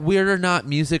 yeah, we're not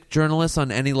music journalists on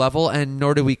any level, and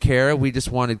nor do we care. We just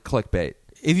wanted clickbait.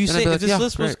 If you Then say I'd be like, if this yeah,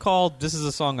 list was great. called "This is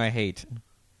a Song I Hate,"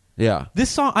 Yeah. this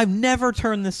song I've never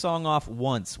turned this song off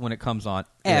once when it comes on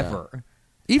ever.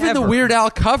 Even the Ever. Weird Al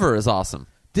cover is awesome.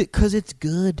 Because it's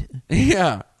good.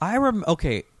 Yeah.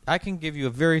 Okay, I can give you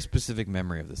a very specific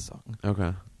memory of this song.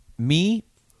 Okay. Me,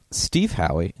 Steve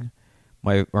Howie,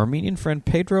 my Armenian friend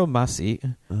Pedro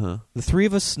Masi, the three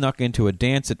of us snuck into a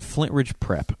dance at Flint Ridge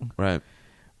Prep. Right.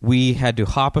 We had to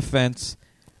hop a fence.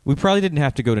 We probably didn't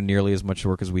have to go to nearly as much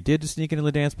work as we did to sneak into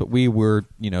the dance, but we were,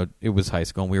 it was high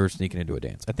school, and we were sneaking into a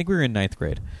dance. I think we were in 9th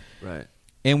grade. Right.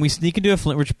 And we sneak into a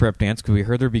Flint Ridge Prep dance because we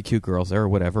heard there'd be cute girls there or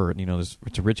whatever. And,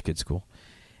 it's a rich kid school.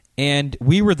 And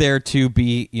we were there to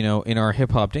be, in our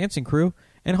hip-hop dancing crew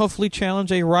and hopefully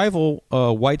challenge a rival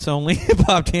whites-only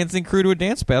hip-hop dancing crew to a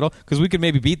dance battle because we could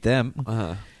maybe beat them.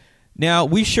 Uh-huh. Now,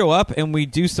 we show up and we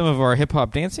do some of our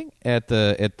hip-hop dancing at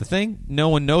the thing. No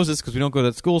one knows us because we don't go to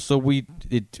that school, so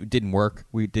it didn't work.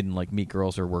 We didn't, meet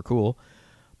girls or we're cool.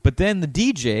 But then the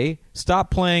DJ stopped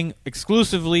playing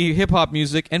exclusively hip-hop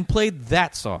music and played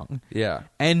that song. Yeah.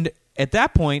 And at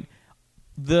that point,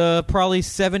 the probably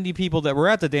 70 people that were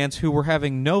at the dance who were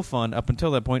having no fun up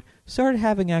until that point started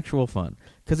having actual fun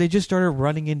because they just started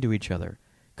running into each other.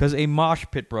 Because a mosh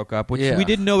pit broke up, which we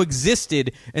didn't know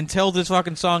existed until this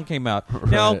fucking song came out. Right.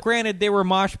 Now, granted, there were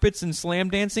mosh pits and slam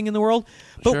dancing in the world,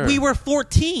 but we were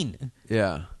 14.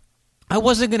 Yeah. I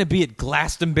wasn't going to be at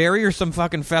Glastonbury or some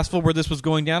fucking festival where this was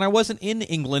going down. I wasn't in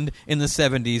England in the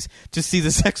 70s to see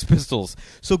the Sex Pistols.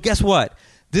 So guess what?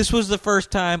 This was the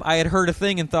first time I had heard a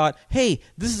thing and thought, hey,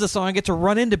 this is a song I get to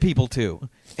run into people to.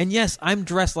 And yes, I'm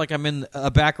dressed like I'm in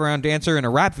a background dancer in a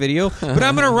rap video, but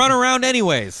I'm going to run around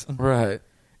anyways. Right.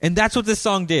 And that's what this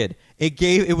song did.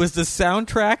 It was the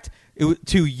soundtrack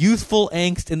to youthful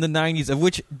angst in the 90s, of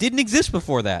which didn't exist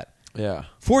before that. Yeah.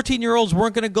 14-year-olds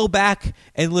weren't going to go back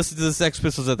and listen to the Sex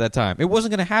Pistols at that time. It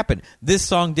wasn't going to happen. This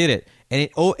song did it. And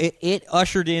it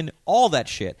ushered in all that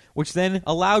shit, which then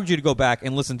allowed you to go back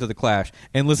and listen to The Clash,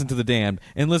 and listen to The Damned,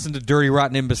 and listen to Dirty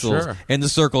Rotten Imbeciles, and The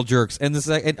Circle Jerks, and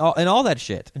all that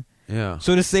shit. Yeah.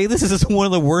 So to say this is one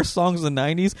of the worst songs of the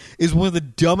 90s is one of the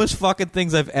dumbest fucking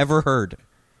things I've ever heard.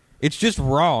 It's just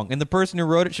wrong, and the person who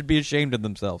wrote it should be ashamed of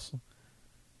themselves.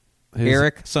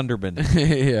 Eric Sunderman.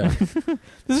 Yeah.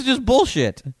 This is just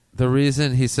bullshit. The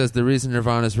reason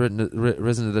Nirvana's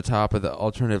risen to the top of the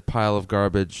alternative pile of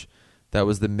garbage that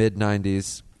was the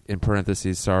mid-90s, in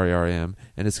parentheses, sorry R.E.M.,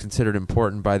 and is considered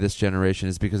important by this generation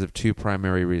is because of two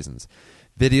primary reasons.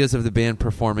 Videos of the band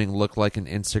performing look like an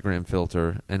Instagram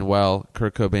filter, and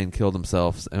Kurt Cobain killed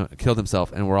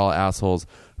himself, and we're all assholes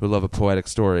who love a poetic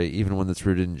story, even one that's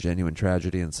rooted in genuine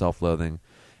tragedy and self-loathing,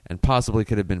 and possibly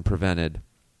could have been prevented.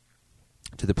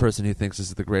 To the person who thinks this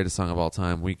is the greatest song of all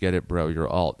time, we get it, bro, you're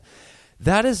alt.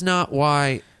 That is not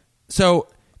why... So...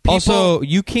 Also,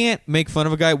 you can't make fun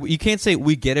of a guy. You can't say,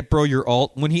 we get it, bro, you're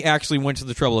alt, when he actually went to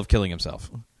the trouble of killing himself.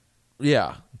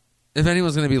 Yeah. If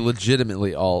anyone's going to be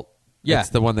legitimately alt, it's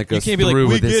the one that goes through with his suicide. You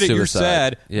can't be like, we get it, you're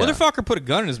sad. Yeah. Motherfucker put a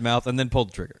gun in his mouth and then pulled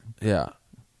the trigger. Yeah.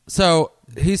 So,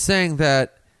 he's saying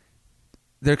that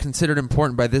they're considered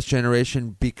important by this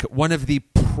generation because one of the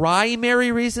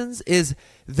primary reasons is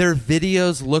their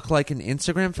videos look like an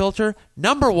Instagram filter.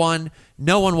 Number one,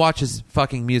 no one watches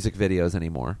fucking music videos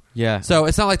anymore. Yeah. So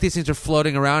it's not like these things are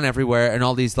floating around everywhere and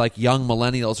all these like young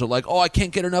millennials are like, oh, I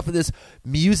can't get enough of this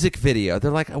music video.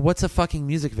 They're like, what's a fucking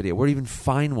music video? Where do you even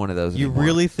find one of those anymore? You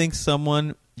really think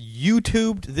someone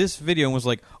YouTubed this video and was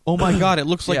like, oh my God, it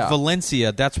looks like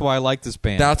Valencia. That's why I like this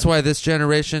band. That's why this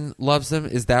generation loves them?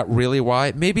 Is that really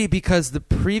why? Maybe because the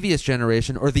previous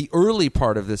generation or the early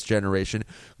part of this generation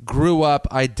grew up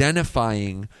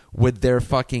identifying with their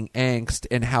fucking angst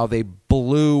and how they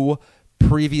blew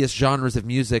previous genres of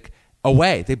music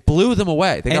away. They blew them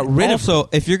away. They got rid of them. Also,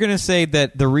 if you're going to say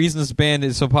that the reason this band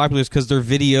is so popular is because their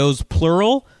videos,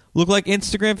 plural, look like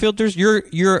Instagram filters,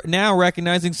 you're now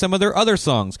recognizing some of their other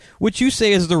songs, which you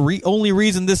say is the only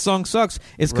reason this song sucks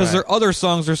is because their other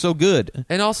songs are so good.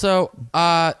 And also,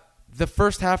 the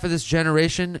first half of this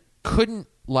generation couldn't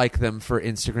like them for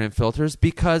Instagram filters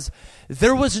because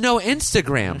there was no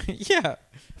Instagram. Yeah.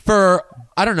 For,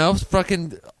 I don't know,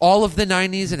 fucking all of the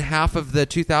 90s and half of the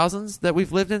 2000s that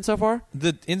we've lived in so far?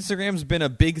 The Instagram's been a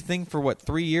big thing for,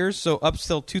 3 years? So up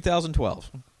till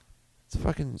 2012. It's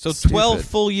fucking So stupid. 12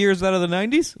 full years out of the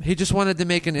 90s? He just wanted to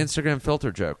make an Instagram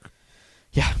filter joke.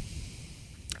 Yeah.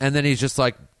 And then he's just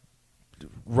like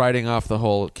writing off the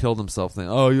whole killed himself thing.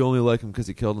 Oh, you only like him because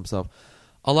he killed himself.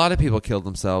 A lot of people killed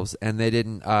themselves, and they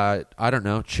didn't,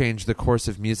 change the course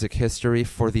of music history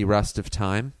for the rest of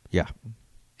time. Yeah.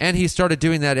 And he started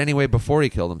doing that anyway before he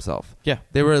killed himself. Yeah.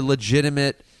 They were a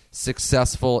legitimate,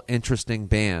 successful, interesting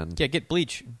band. Yeah, get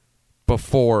Bleach.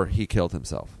 Before he killed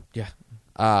himself. Yeah.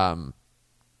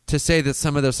 To say that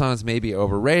some of their songs may be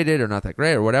overrated or not that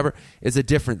great or whatever is a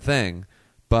different thing.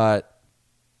 But,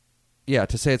 yeah,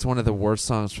 to say it's one of the worst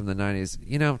songs from the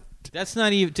 90s, That's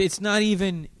not even. It's not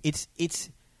even. It's.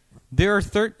 There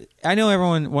are I know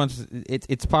everyone wants.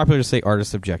 It's popular to say art is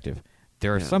subjective.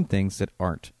 There are some things that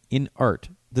aren't. In art,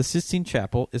 the Sistine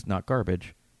Chapel is not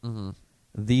garbage. Mm-hmm.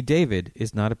 The David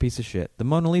is not a piece of shit. The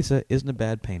Mona Lisa isn't a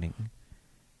bad painting.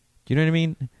 Do you know what I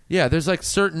mean? Yeah, there's like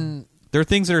certain. There are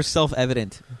things that are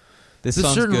self-evident. There's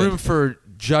certain room for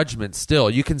judgment. Still,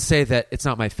 you can say that it's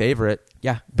not my favorite.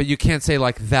 Yeah, but you can't say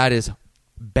like that is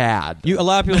bad. A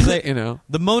lot of people say,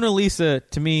 the Mona Lisa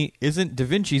to me isn't Da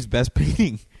Vinci's best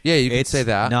painting. Yeah, you can say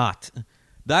that. Not.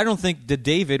 I don't think the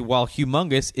David, while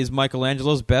humongous, is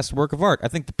Michelangelo's best work of art. I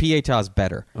think the Pietà is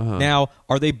better. Uh-huh. Now,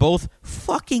 are they both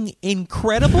fucking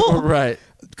incredible? Right.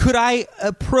 Could I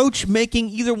approach making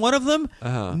either one of them?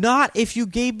 Uh-huh. Not if you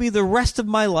gave me the rest of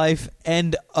my life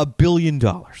and $1 billion.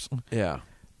 Yeah.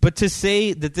 But to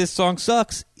say that this song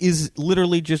sucks is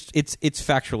literally just it's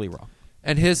factually wrong.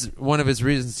 And one of his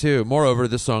reasons too. Moreover,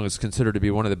 this song is considered to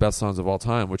be one of the best songs of all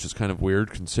time, which is kind of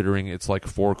weird considering it's like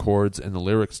 4 chords and the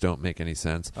lyrics don't make any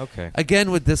sense. Okay.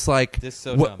 Again, with this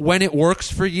so dumb. when it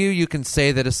works for you, you can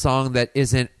say that a song that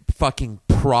isn't fucking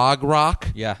prog rock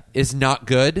is not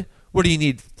good. What do you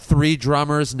need? 3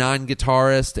 drummers, 9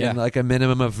 guitarists, and like a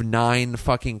minimum of 9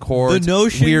 fucking chords. The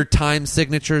notion, weird time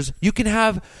signatures. You can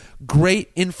have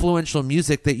great influential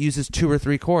music that uses 2 or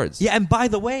 3 chords. Yeah, and by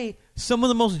the way, some of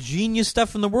the most genius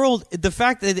stuff in the world, the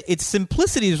fact that its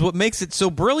simplicity is what makes it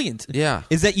so brilliant. Yeah.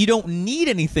 Is that you don't need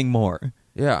anything more.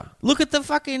 Yeah. Look at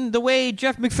the way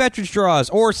Jeff McFetridge draws,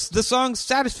 or the song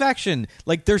Satisfaction.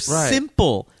 Like, they're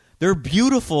simple. They're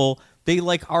beautiful. They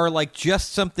are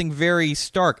just something very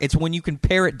stark. It's when you can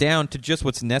pare it down to just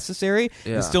what's necessary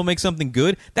and still make something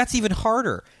good. That's even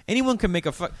harder. Anyone can make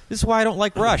this is why I don't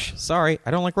like Rush. Sorry,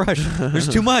 I don't like Rush. There's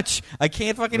too much. I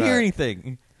can't fucking hear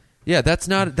anything. Yeah, that's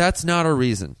not a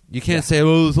reason. You can't say,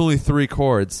 "Oh, there's only 3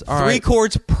 chords." All 3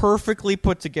 chords perfectly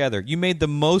put together. You made the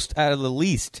most out of the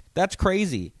least. That's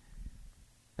crazy.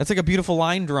 That's like a beautiful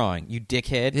line drawing, you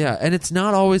dickhead. Yeah, and it's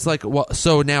not always like, well,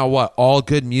 so now what? All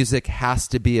good music has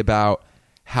to be about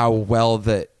how well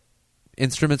the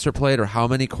instruments are played or how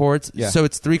many chords. Yeah. So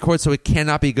it's 3 chords, so it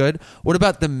cannot be good. What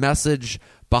about the message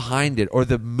behind it or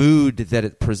the mood that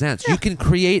it presents? Yeah. You can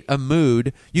create a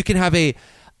mood. You can have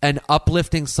an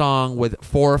uplifting song with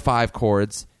 4 or 5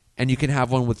 chords, and you can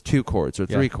have one with 2 chords or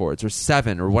 3 chords or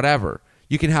 7 or whatever.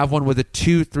 You can have one with a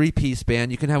 2-3-piece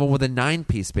band. You can have one with a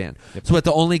 9-piece band. Yep. So what,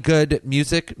 the only good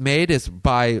music made is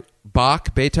by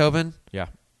Bach, Beethoven? Yeah,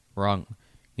 wrong.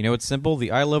 You know, it's simple.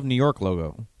 The I Love New York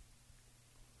logo.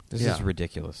 This is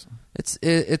ridiculous.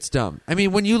 It's dumb. I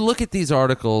mean, when you look at these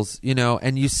articles,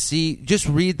 and you just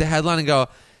read the headline and go,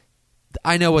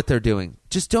 I know what they're doing.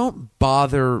 Just don't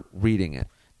bother reading it.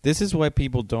 This is why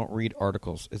people don't read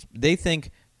articles. They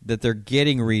think that they're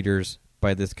getting readers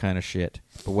by this kind of shit.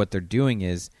 But what they're doing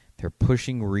is they're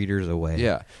pushing readers away.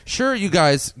 Yeah. Sure, you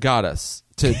guys got us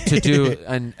to do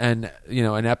an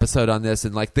episode on this,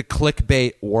 and like the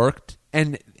clickbait worked,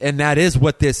 and that is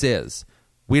what this is.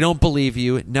 We don't believe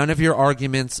you. None of your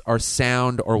arguments are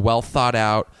sound or well thought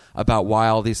out about why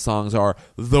all these songs are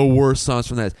the worst songs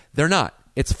from this. They're not.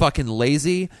 It's fucking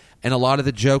lazy, and a lot of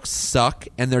the jokes suck,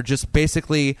 and they're just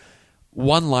basically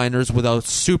one-liners with a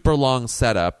super long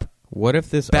setup. What if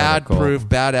this bad proof,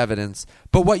 bad evidence?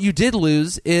 But what you did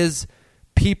lose is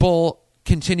people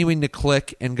continuing to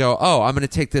click and go, "Oh, I'm going to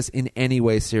take this in any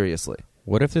way seriously."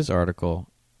 What if this article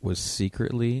was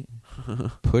secretly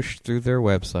pushed through their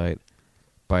website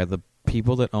by the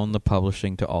people that own the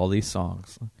publishing to all these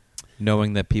songs,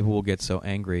 knowing that people will get so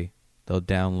angry they'll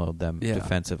download them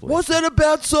defensively? Was that a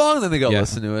bad song? Then they go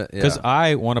listen to it. Because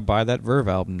I want to buy that Verve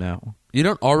album now. You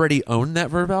don't already own that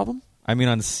Verve album? I mean,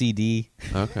 on CD.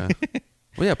 Okay.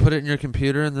 Well, yeah, put it in your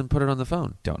computer and then put it on the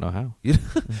phone. Don't know how.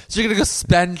 So you're going to go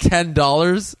spend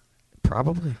 $10?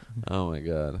 Probably. Oh, my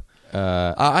God.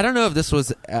 I don't know if this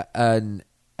was an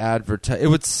advertise. It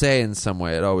would say in some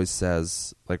way. It always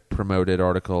says, like, promoted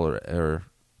article or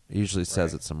usually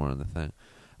says it somewhere in the thing.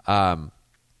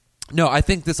 No, I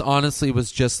think this honestly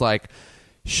was just like,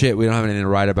 shit, we don't have anything to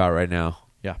write about right now.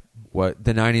 Yeah. What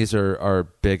the 90s are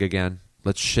big again.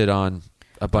 Let's shit on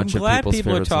a bunch of people's I'm glad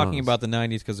people are talking songs. about the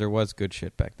 90s because there was good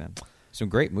shit back then. Some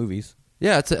great movies.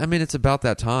 Yeah, it's about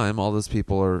that time. All those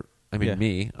people are,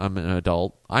 me, I'm an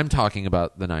adult. I'm talking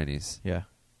about the 90s. Yeah.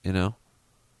 Yeah.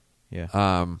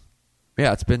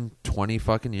 Yeah, it's been 20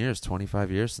 fucking years,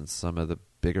 25 years since some of the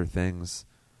bigger things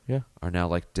are now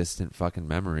like distant fucking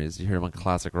memories. You hear them on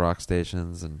classic rock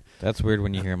stations. And that's weird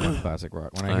when you hear them on classic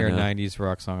rock. When I hear a 90s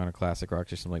rock song on a classic rock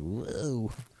station, I'm like,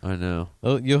 whoa. I know.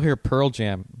 You'll hear Pearl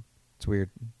Jam. It's weird.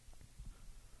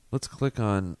 Let's click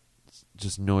on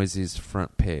just Noisy's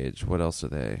front page. What else are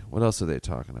they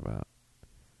talking about?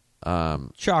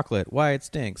 Chocolate, why it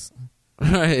stinks.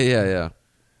 Yeah.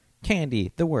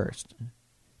 Candy, the worst.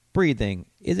 Breathing,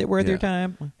 is it worth your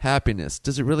time? Happiness,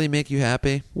 does it really make you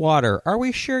happy? Water, are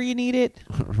we sure you need it?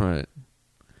 Right.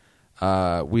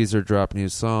 Weezer drop new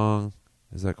song.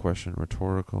 Is that question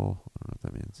rhetorical? I don't know what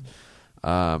that means.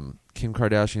 Kim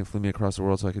Kardashian flew me across the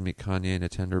world so I could meet Kanye and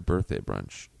attend her birthday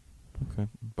brunch. Okay.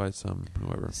 By some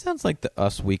whoever. Sounds like the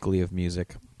Us Weekly of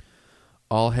music.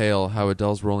 All hail how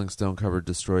Adele's Rolling Stone cover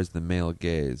destroys the male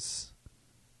gaze.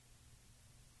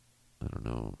 I don't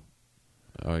know.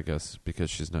 Oh, I guess because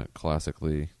she's not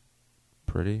classically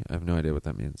pretty. I have no idea what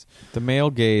that means. The male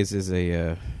gaze is it's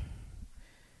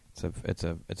kind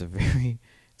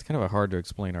of a hard to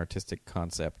explain artistic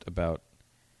concept about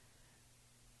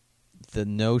the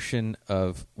notion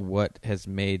of what has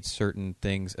made certain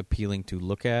things appealing to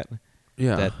look at.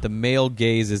 Yeah. That the male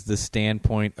gaze is the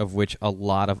standpoint of which a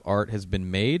lot of art has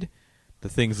been made. The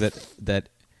things that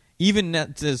even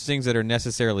not those things that are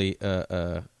necessarily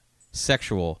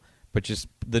sexual, but just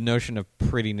the notion of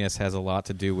prettiness has a lot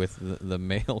to do with the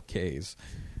male gaze,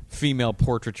 female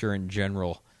portraiture in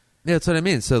general. Yeah, that's what I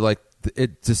mean. So like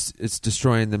it's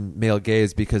destroying the male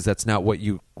gaze because that's not what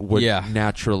you would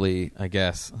naturally. I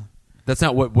guess that's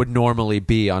not what would normally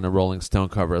be on a Rolling Stone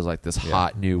cover as like this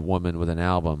hot new woman with an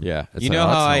album. Yeah, It's you like, know oh,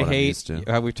 that's how not I what I'm hate. used to.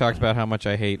 How we've talked about how much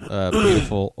I hate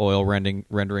beautiful oil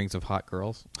renderings of hot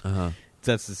girls. Uh-huh.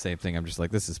 That's the same thing. I'm just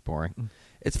like, this is boring.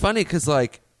 It's funny because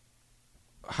like.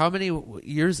 How many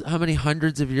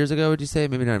hundreds of years ago would you say?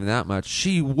 Maybe not even that much.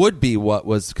 She would be what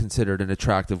was considered an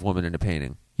attractive woman in a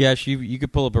painting. Yeah, you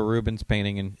could pull up a Rubens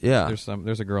painting and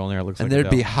there's a girl in there that looks and like there'd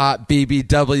be hot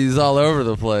BBWs all over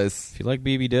the place. If you like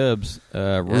BB Dubs,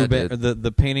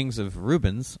 the paintings of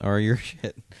Rubens are your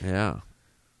shit. Yeah,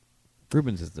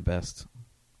 Rubens is the best.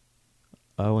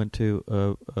 I went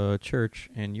to a church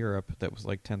in Europe that was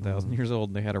like 10,000 years old,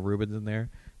 and they had a Rubens in there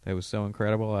that was so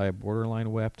incredible I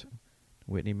borderline wept.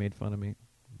 Whitney made fun of me.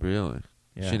 Really?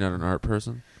 Yeah. She not an art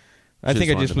person? I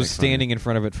think I just was standing in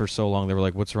front of it for so long. They were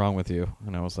like, "What's wrong with you?"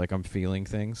 And I was like, "I'm feeling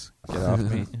things. Get off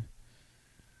me."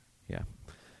 Yeah.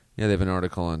 Yeah, they have an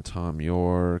article on Tom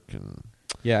York and.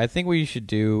 Yeah, I think what you should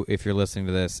do if you're listening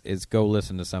to this is go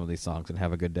listen to some of these songs and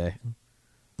have a good day.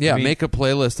 Yeah, make a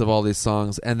playlist of all these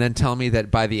songs and then tell me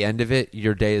that by the end of it,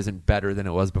 your day isn't better than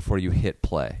it was before you hit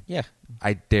play. Yeah.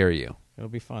 I dare you. It'll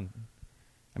be fun.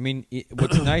 I mean,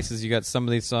 what's nice is you got some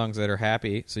of these songs that are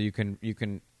happy, so they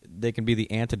can be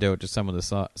the antidote to some of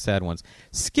the sad ones.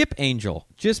 Skip Angel,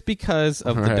 just because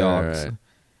of the dogs. Right.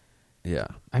 Yeah.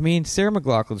 I mean, Sarah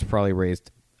McLachlan's probably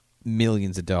raised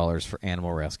millions of dollars for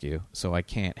animal rescue, so I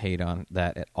can't hate on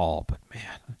that at all. But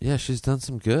man, yeah, she's done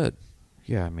some good.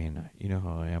 Yeah, I mean, you know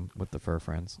how I am with the fur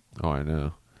friends. Oh, I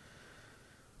know.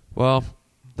 Well.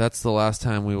 That's the last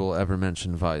time we will ever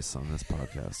mention Vice on this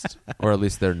podcast. Or at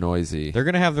least they're noisy. They're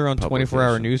going to have their own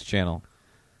 24-hour news channel.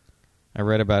 I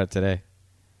read about it today.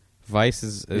 Vice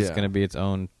is going to be its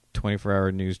own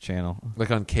 24-hour news channel.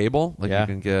 Like on cable? Like you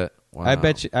can get... Wow. I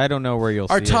bet you... I don't know where you'll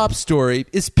see Our top story,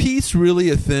 is peace really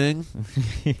a thing?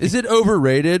 Is it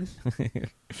overrated?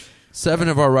 7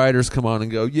 of our writers come on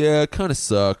and go, yeah, it kind of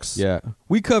sucks. Yeah.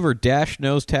 We cover dash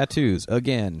nose tattoos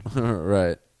again.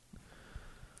 Right.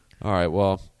 All right,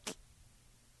 well,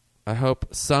 I hope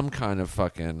some kind of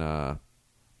fucking...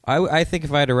 I think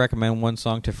if I had to recommend one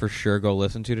song to for sure go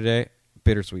listen to today,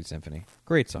 Bittersweet Symphony.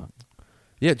 Great song.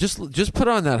 Yeah, just put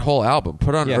on that whole album.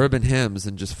 Put on Urban Hymns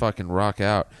and just fucking rock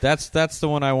out. That's the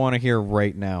one I want to hear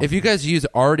right now. If you guys use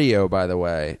Rdio, by the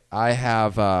way, I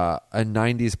have a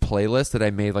 90s playlist that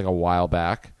I made like a while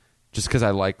back just because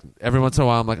I like... Every once in a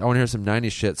while, I'm like, I want to hear some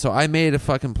 90s shit. So I made a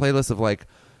fucking playlist of like...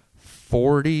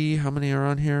 40, how many are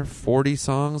on here? 40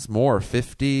 songs? More,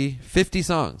 50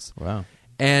 songs. Wow.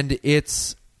 And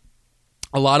it's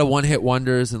a lot of one-hit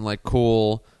wonders and like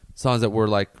cool songs that were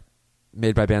like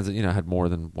made by bands that, had more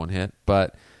than one hit.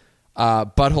 But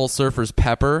Butthole Surfer's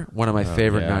Pepper, one of my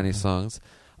favorite 90s songs.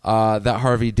 That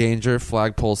Harvey Danger,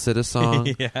 Flagpole Sitta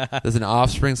song. There's an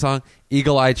Offspring song.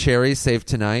 Eagle Eye Cherry, Save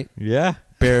Tonight. Yeah.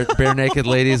 Bare Naked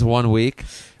Ladies, 1 Week.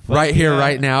 Right Here,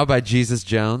 Right Now by Jesus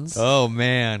Jones. Oh,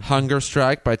 man. Hunger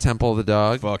Strike by Temple of the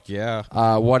Dog. Fuck yeah.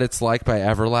 What It's Like by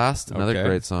Everlast. Another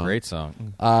great song. Great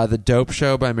song. The Dope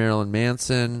Show by Marilyn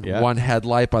Manson. Yeah. One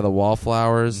Headlight by the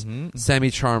Wallflowers. Mm-hmm.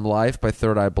 Semi-Charmed Life by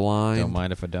Third Eye Blind. Don't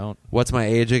mind if I don't. What's My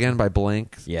Age Again by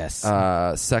Blink. Yes.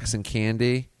 Sex and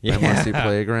Candy by Marcy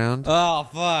Playground. Oh,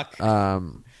 fuck.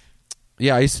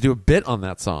 Yeah, I used to do a bit on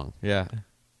that song. Yeah.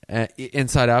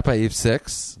 Inside Out by Eve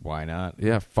 6. Why not?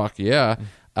 Yeah, fuck yeah.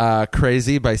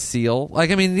 Crazy by Seal.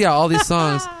 All these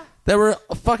songs that were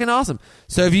fucking awesome.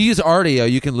 So if you use Rdio,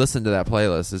 you can listen to that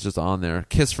playlist. It's just on there.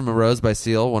 Kiss from a Rose by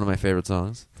Seal, one of my favorite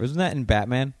songs. Wasn't that in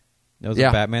Batman? That was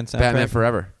a Batman soundtrack? Batman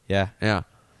Forever. Yeah. Yeah.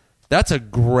 That's a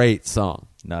great song.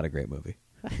 Not a great movie.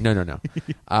 No.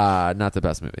 Not the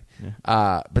best movie.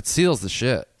 Yeah. But Seal's the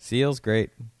shit. Seal's great.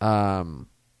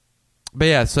 But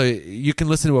yeah, so you can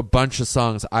listen to a bunch of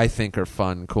songs I think are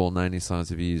fun, cool 90s songs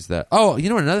if you use that. Oh, you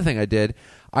know what? Another thing I did,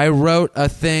 I wrote a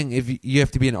thing. If you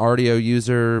have to be an Rdio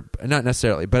user, not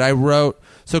necessarily, but I wrote.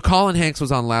 So Colin Hanks was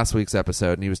on last week's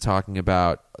episode, and he was talking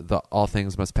about the All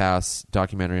Things Must Pass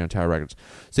documentary on Tower Records.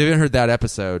 So if you haven't heard that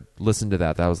episode, listen to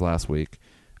that. That was last week,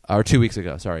 or 2 weeks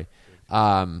ago. Sorry.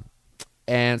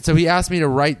 And so he asked me to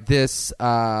write this.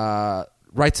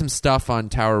 Write some stuff on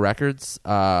Tower Records,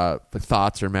 like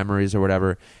thoughts or memories or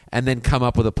whatever, and then come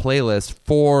up with a playlist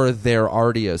for their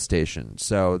Rdio station.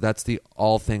 So that's the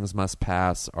All Things Must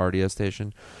Pass Rdio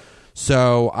station.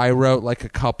 So I wrote like a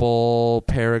couple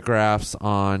paragraphs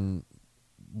on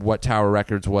what Tower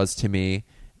Records was to me,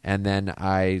 and then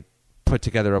I put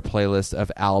together a playlist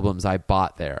of albums I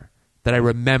bought there that I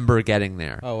remember getting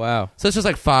there. Oh wow! So it's just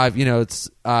like 5. You know, it's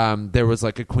there was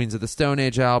like a Queens of the Stone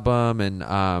Age album, and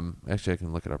actually I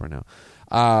can look it up right now.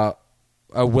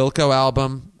 A Wilco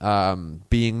album,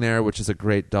 Being There, which is a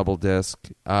great double disc.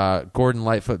 Gordon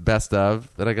Lightfoot Best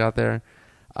Of that I got there.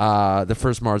 The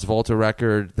first Mars Volta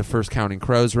record, the first Counting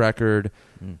Crows record,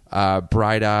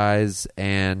 Bright Eyes,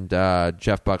 and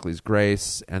Jeff Buckley's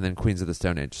Grace, and then Queens of the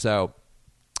Stone Age. So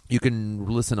you can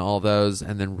listen to all those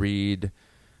and then read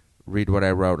what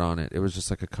I wrote on it. It was just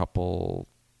like a couple,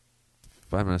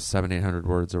 I don't know, 700-800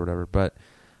 words or whatever. But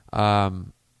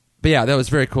yeah, that was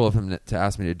very cool of him to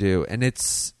ask me to do.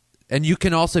 And you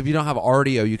can also, if you don't have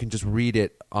audio, you can just read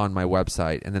it on my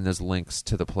website, and then there's links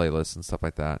to the playlist and stuff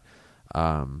like that.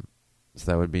 So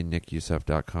that would be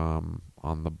nickyoussef.com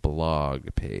on the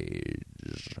blog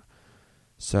page.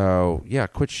 So yeah,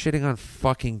 quit shitting on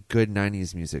fucking good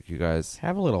 90s music, you guys.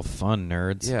 Have a little fun,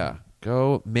 nerds. Yeah.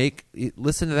 Go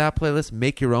listen to that playlist,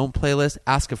 make your own playlist,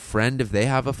 ask a friend if they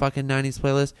have a fucking 90s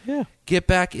playlist. Yeah. Get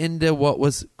back into what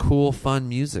was cool, fun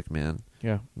music, man.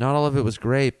 Yeah. Not all of it was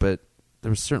great, but there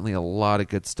was certainly a lot of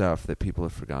good stuff that people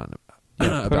have forgotten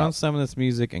about. Put on some of this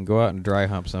music and go out and dry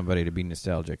hump somebody to be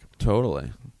nostalgic.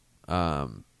 Totally.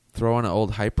 Throw on an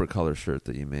old Hypercolor shirt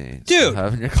that you may Dude,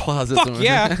 have in your closet. Fuck somewhere.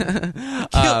 yeah.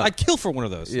 I'd kill for one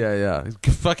of those. Yeah.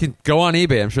 Fucking go on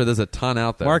eBay. I'm sure there's a ton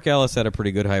out there. Mark Ellis had a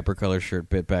pretty good Hypercolor shirt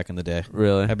bit back in the day.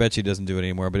 Really? I bet she doesn't do it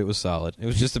anymore, but it was solid. It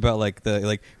was just about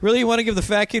really you want to give the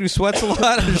fat kid who sweats a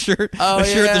lot a shirt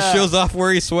that shows off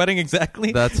where he's sweating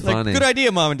exactly? That's funny. Good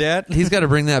idea, Mom and Dad. He's got to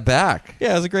bring that back.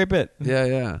 Yeah, it was a great bit.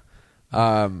 Yeah.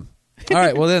 All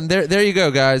right, well then there you go,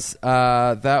 guys.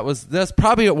 That's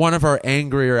probably one of our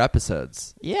angrier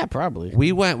episodes. Yeah, probably.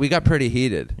 We got pretty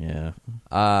heated. Yeah.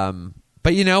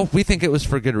 But we think it was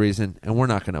for good reason, and we're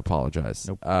not going to apologize.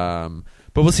 Nope. But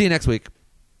we'll see you next week.